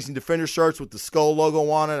buy Blazing Defender shirts with the skull logo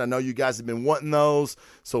on it. I know you guys have been wanting those.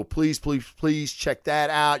 So please check that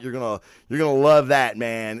out. You're going to love that,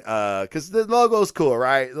 man. Cause the logo's cool,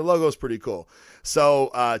 right? The logo's pretty cool.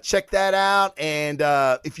 So check that out. And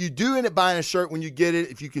if you do end up buying a shirt when you get it,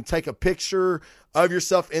 if you can take a picture of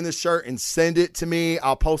yourself in the shirt and send it to me,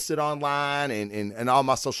 I'll post it online and all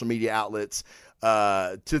my social media outlets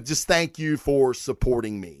to just thank you for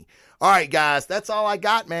supporting me. All right, guys, that's all I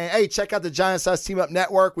got, man. Hey, check out the Giant Size Team Up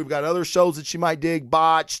Network. We've got other shows that you might dig.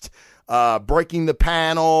 Botched, Breaking the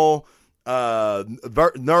Panel,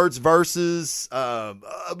 Nerds Versus, a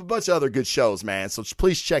bunch of other good shows, man. So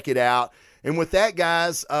please check it out. And with that,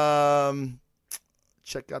 guys,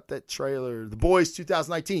 check out that trailer. The Boys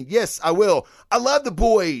 2019. Yes, I will. I love The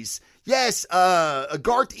Boys. Yes,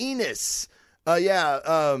 Garth Ennis. Frederick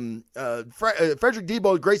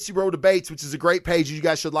Debo, Great Super Bowl Debates, which is a great page. You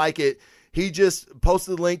guys should like it. He just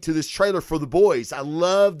posted a link to this trailer for The Boys. I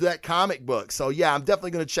love that comic book. So, yeah, I'm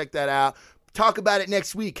definitely going to check that out. Talk about it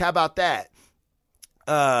next week. How about that?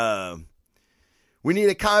 We need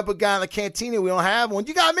a comic book guy in the cantina. We don't have one.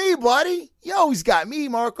 You got me, buddy. You always got me,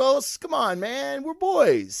 Marcos. Come on, man. We're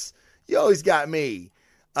boys. You always got me.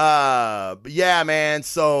 But, yeah, man.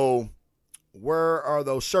 So, where are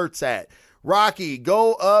those shirts at? Rocky,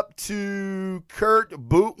 go up to Kurt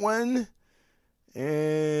Bootwin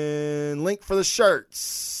and link for the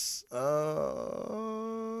shirts. I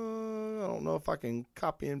don't know if I can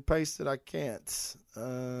copy and paste it. I can't.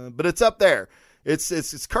 But it's up there.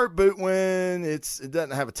 It's Kurt Bootwin. It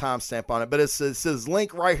doesn't have a timestamp on it, but it says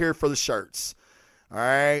link right here for the shirts. All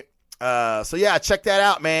right. So yeah, check that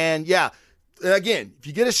out, man. Yeah. Again, if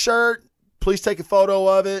you get a shirt, please take a photo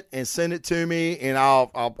of it and send it to me, and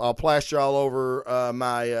I'll plaster all over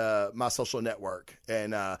my social network.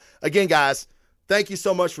 And again, guys, thank you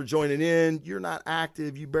so much for joining in. You're not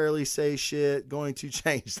active. You barely say shit. Going to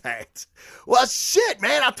change that. Well, shit,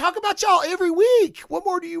 man. I talk about y'all every week. What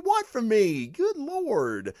more do you want from me? Good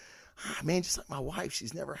Lord. Man, just like my wife,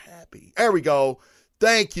 she's never happy. There we go.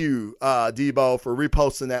 Thank you, Debo, for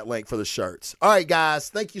reposting that link for the shirts. All right, guys.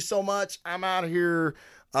 Thank you so much. I'm out of here.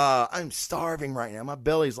 I'm starving right now. My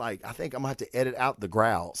belly's like, I think I'm going to have to edit out the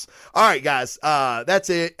growls. All right, guys. That's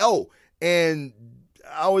it. Oh, and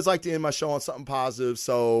I always like to end my show on something positive.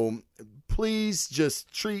 So please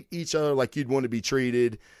just treat each other like you'd want to be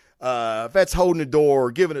treated. If that's holding the door,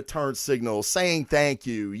 giving a turn signal, saying thank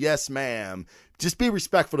you, yes, ma'am. Just be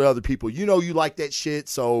respectful to other people. You know you like that shit,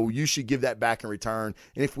 so you should give that back in return.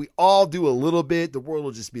 And if we all do a little bit, the world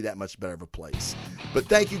will just be that much better of a place. But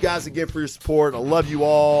thank you guys again for your support. I love you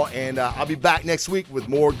all, and I'll be back next week with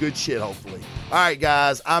more good shit, hopefully. All right,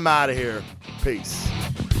 guys, I'm out of here. Peace.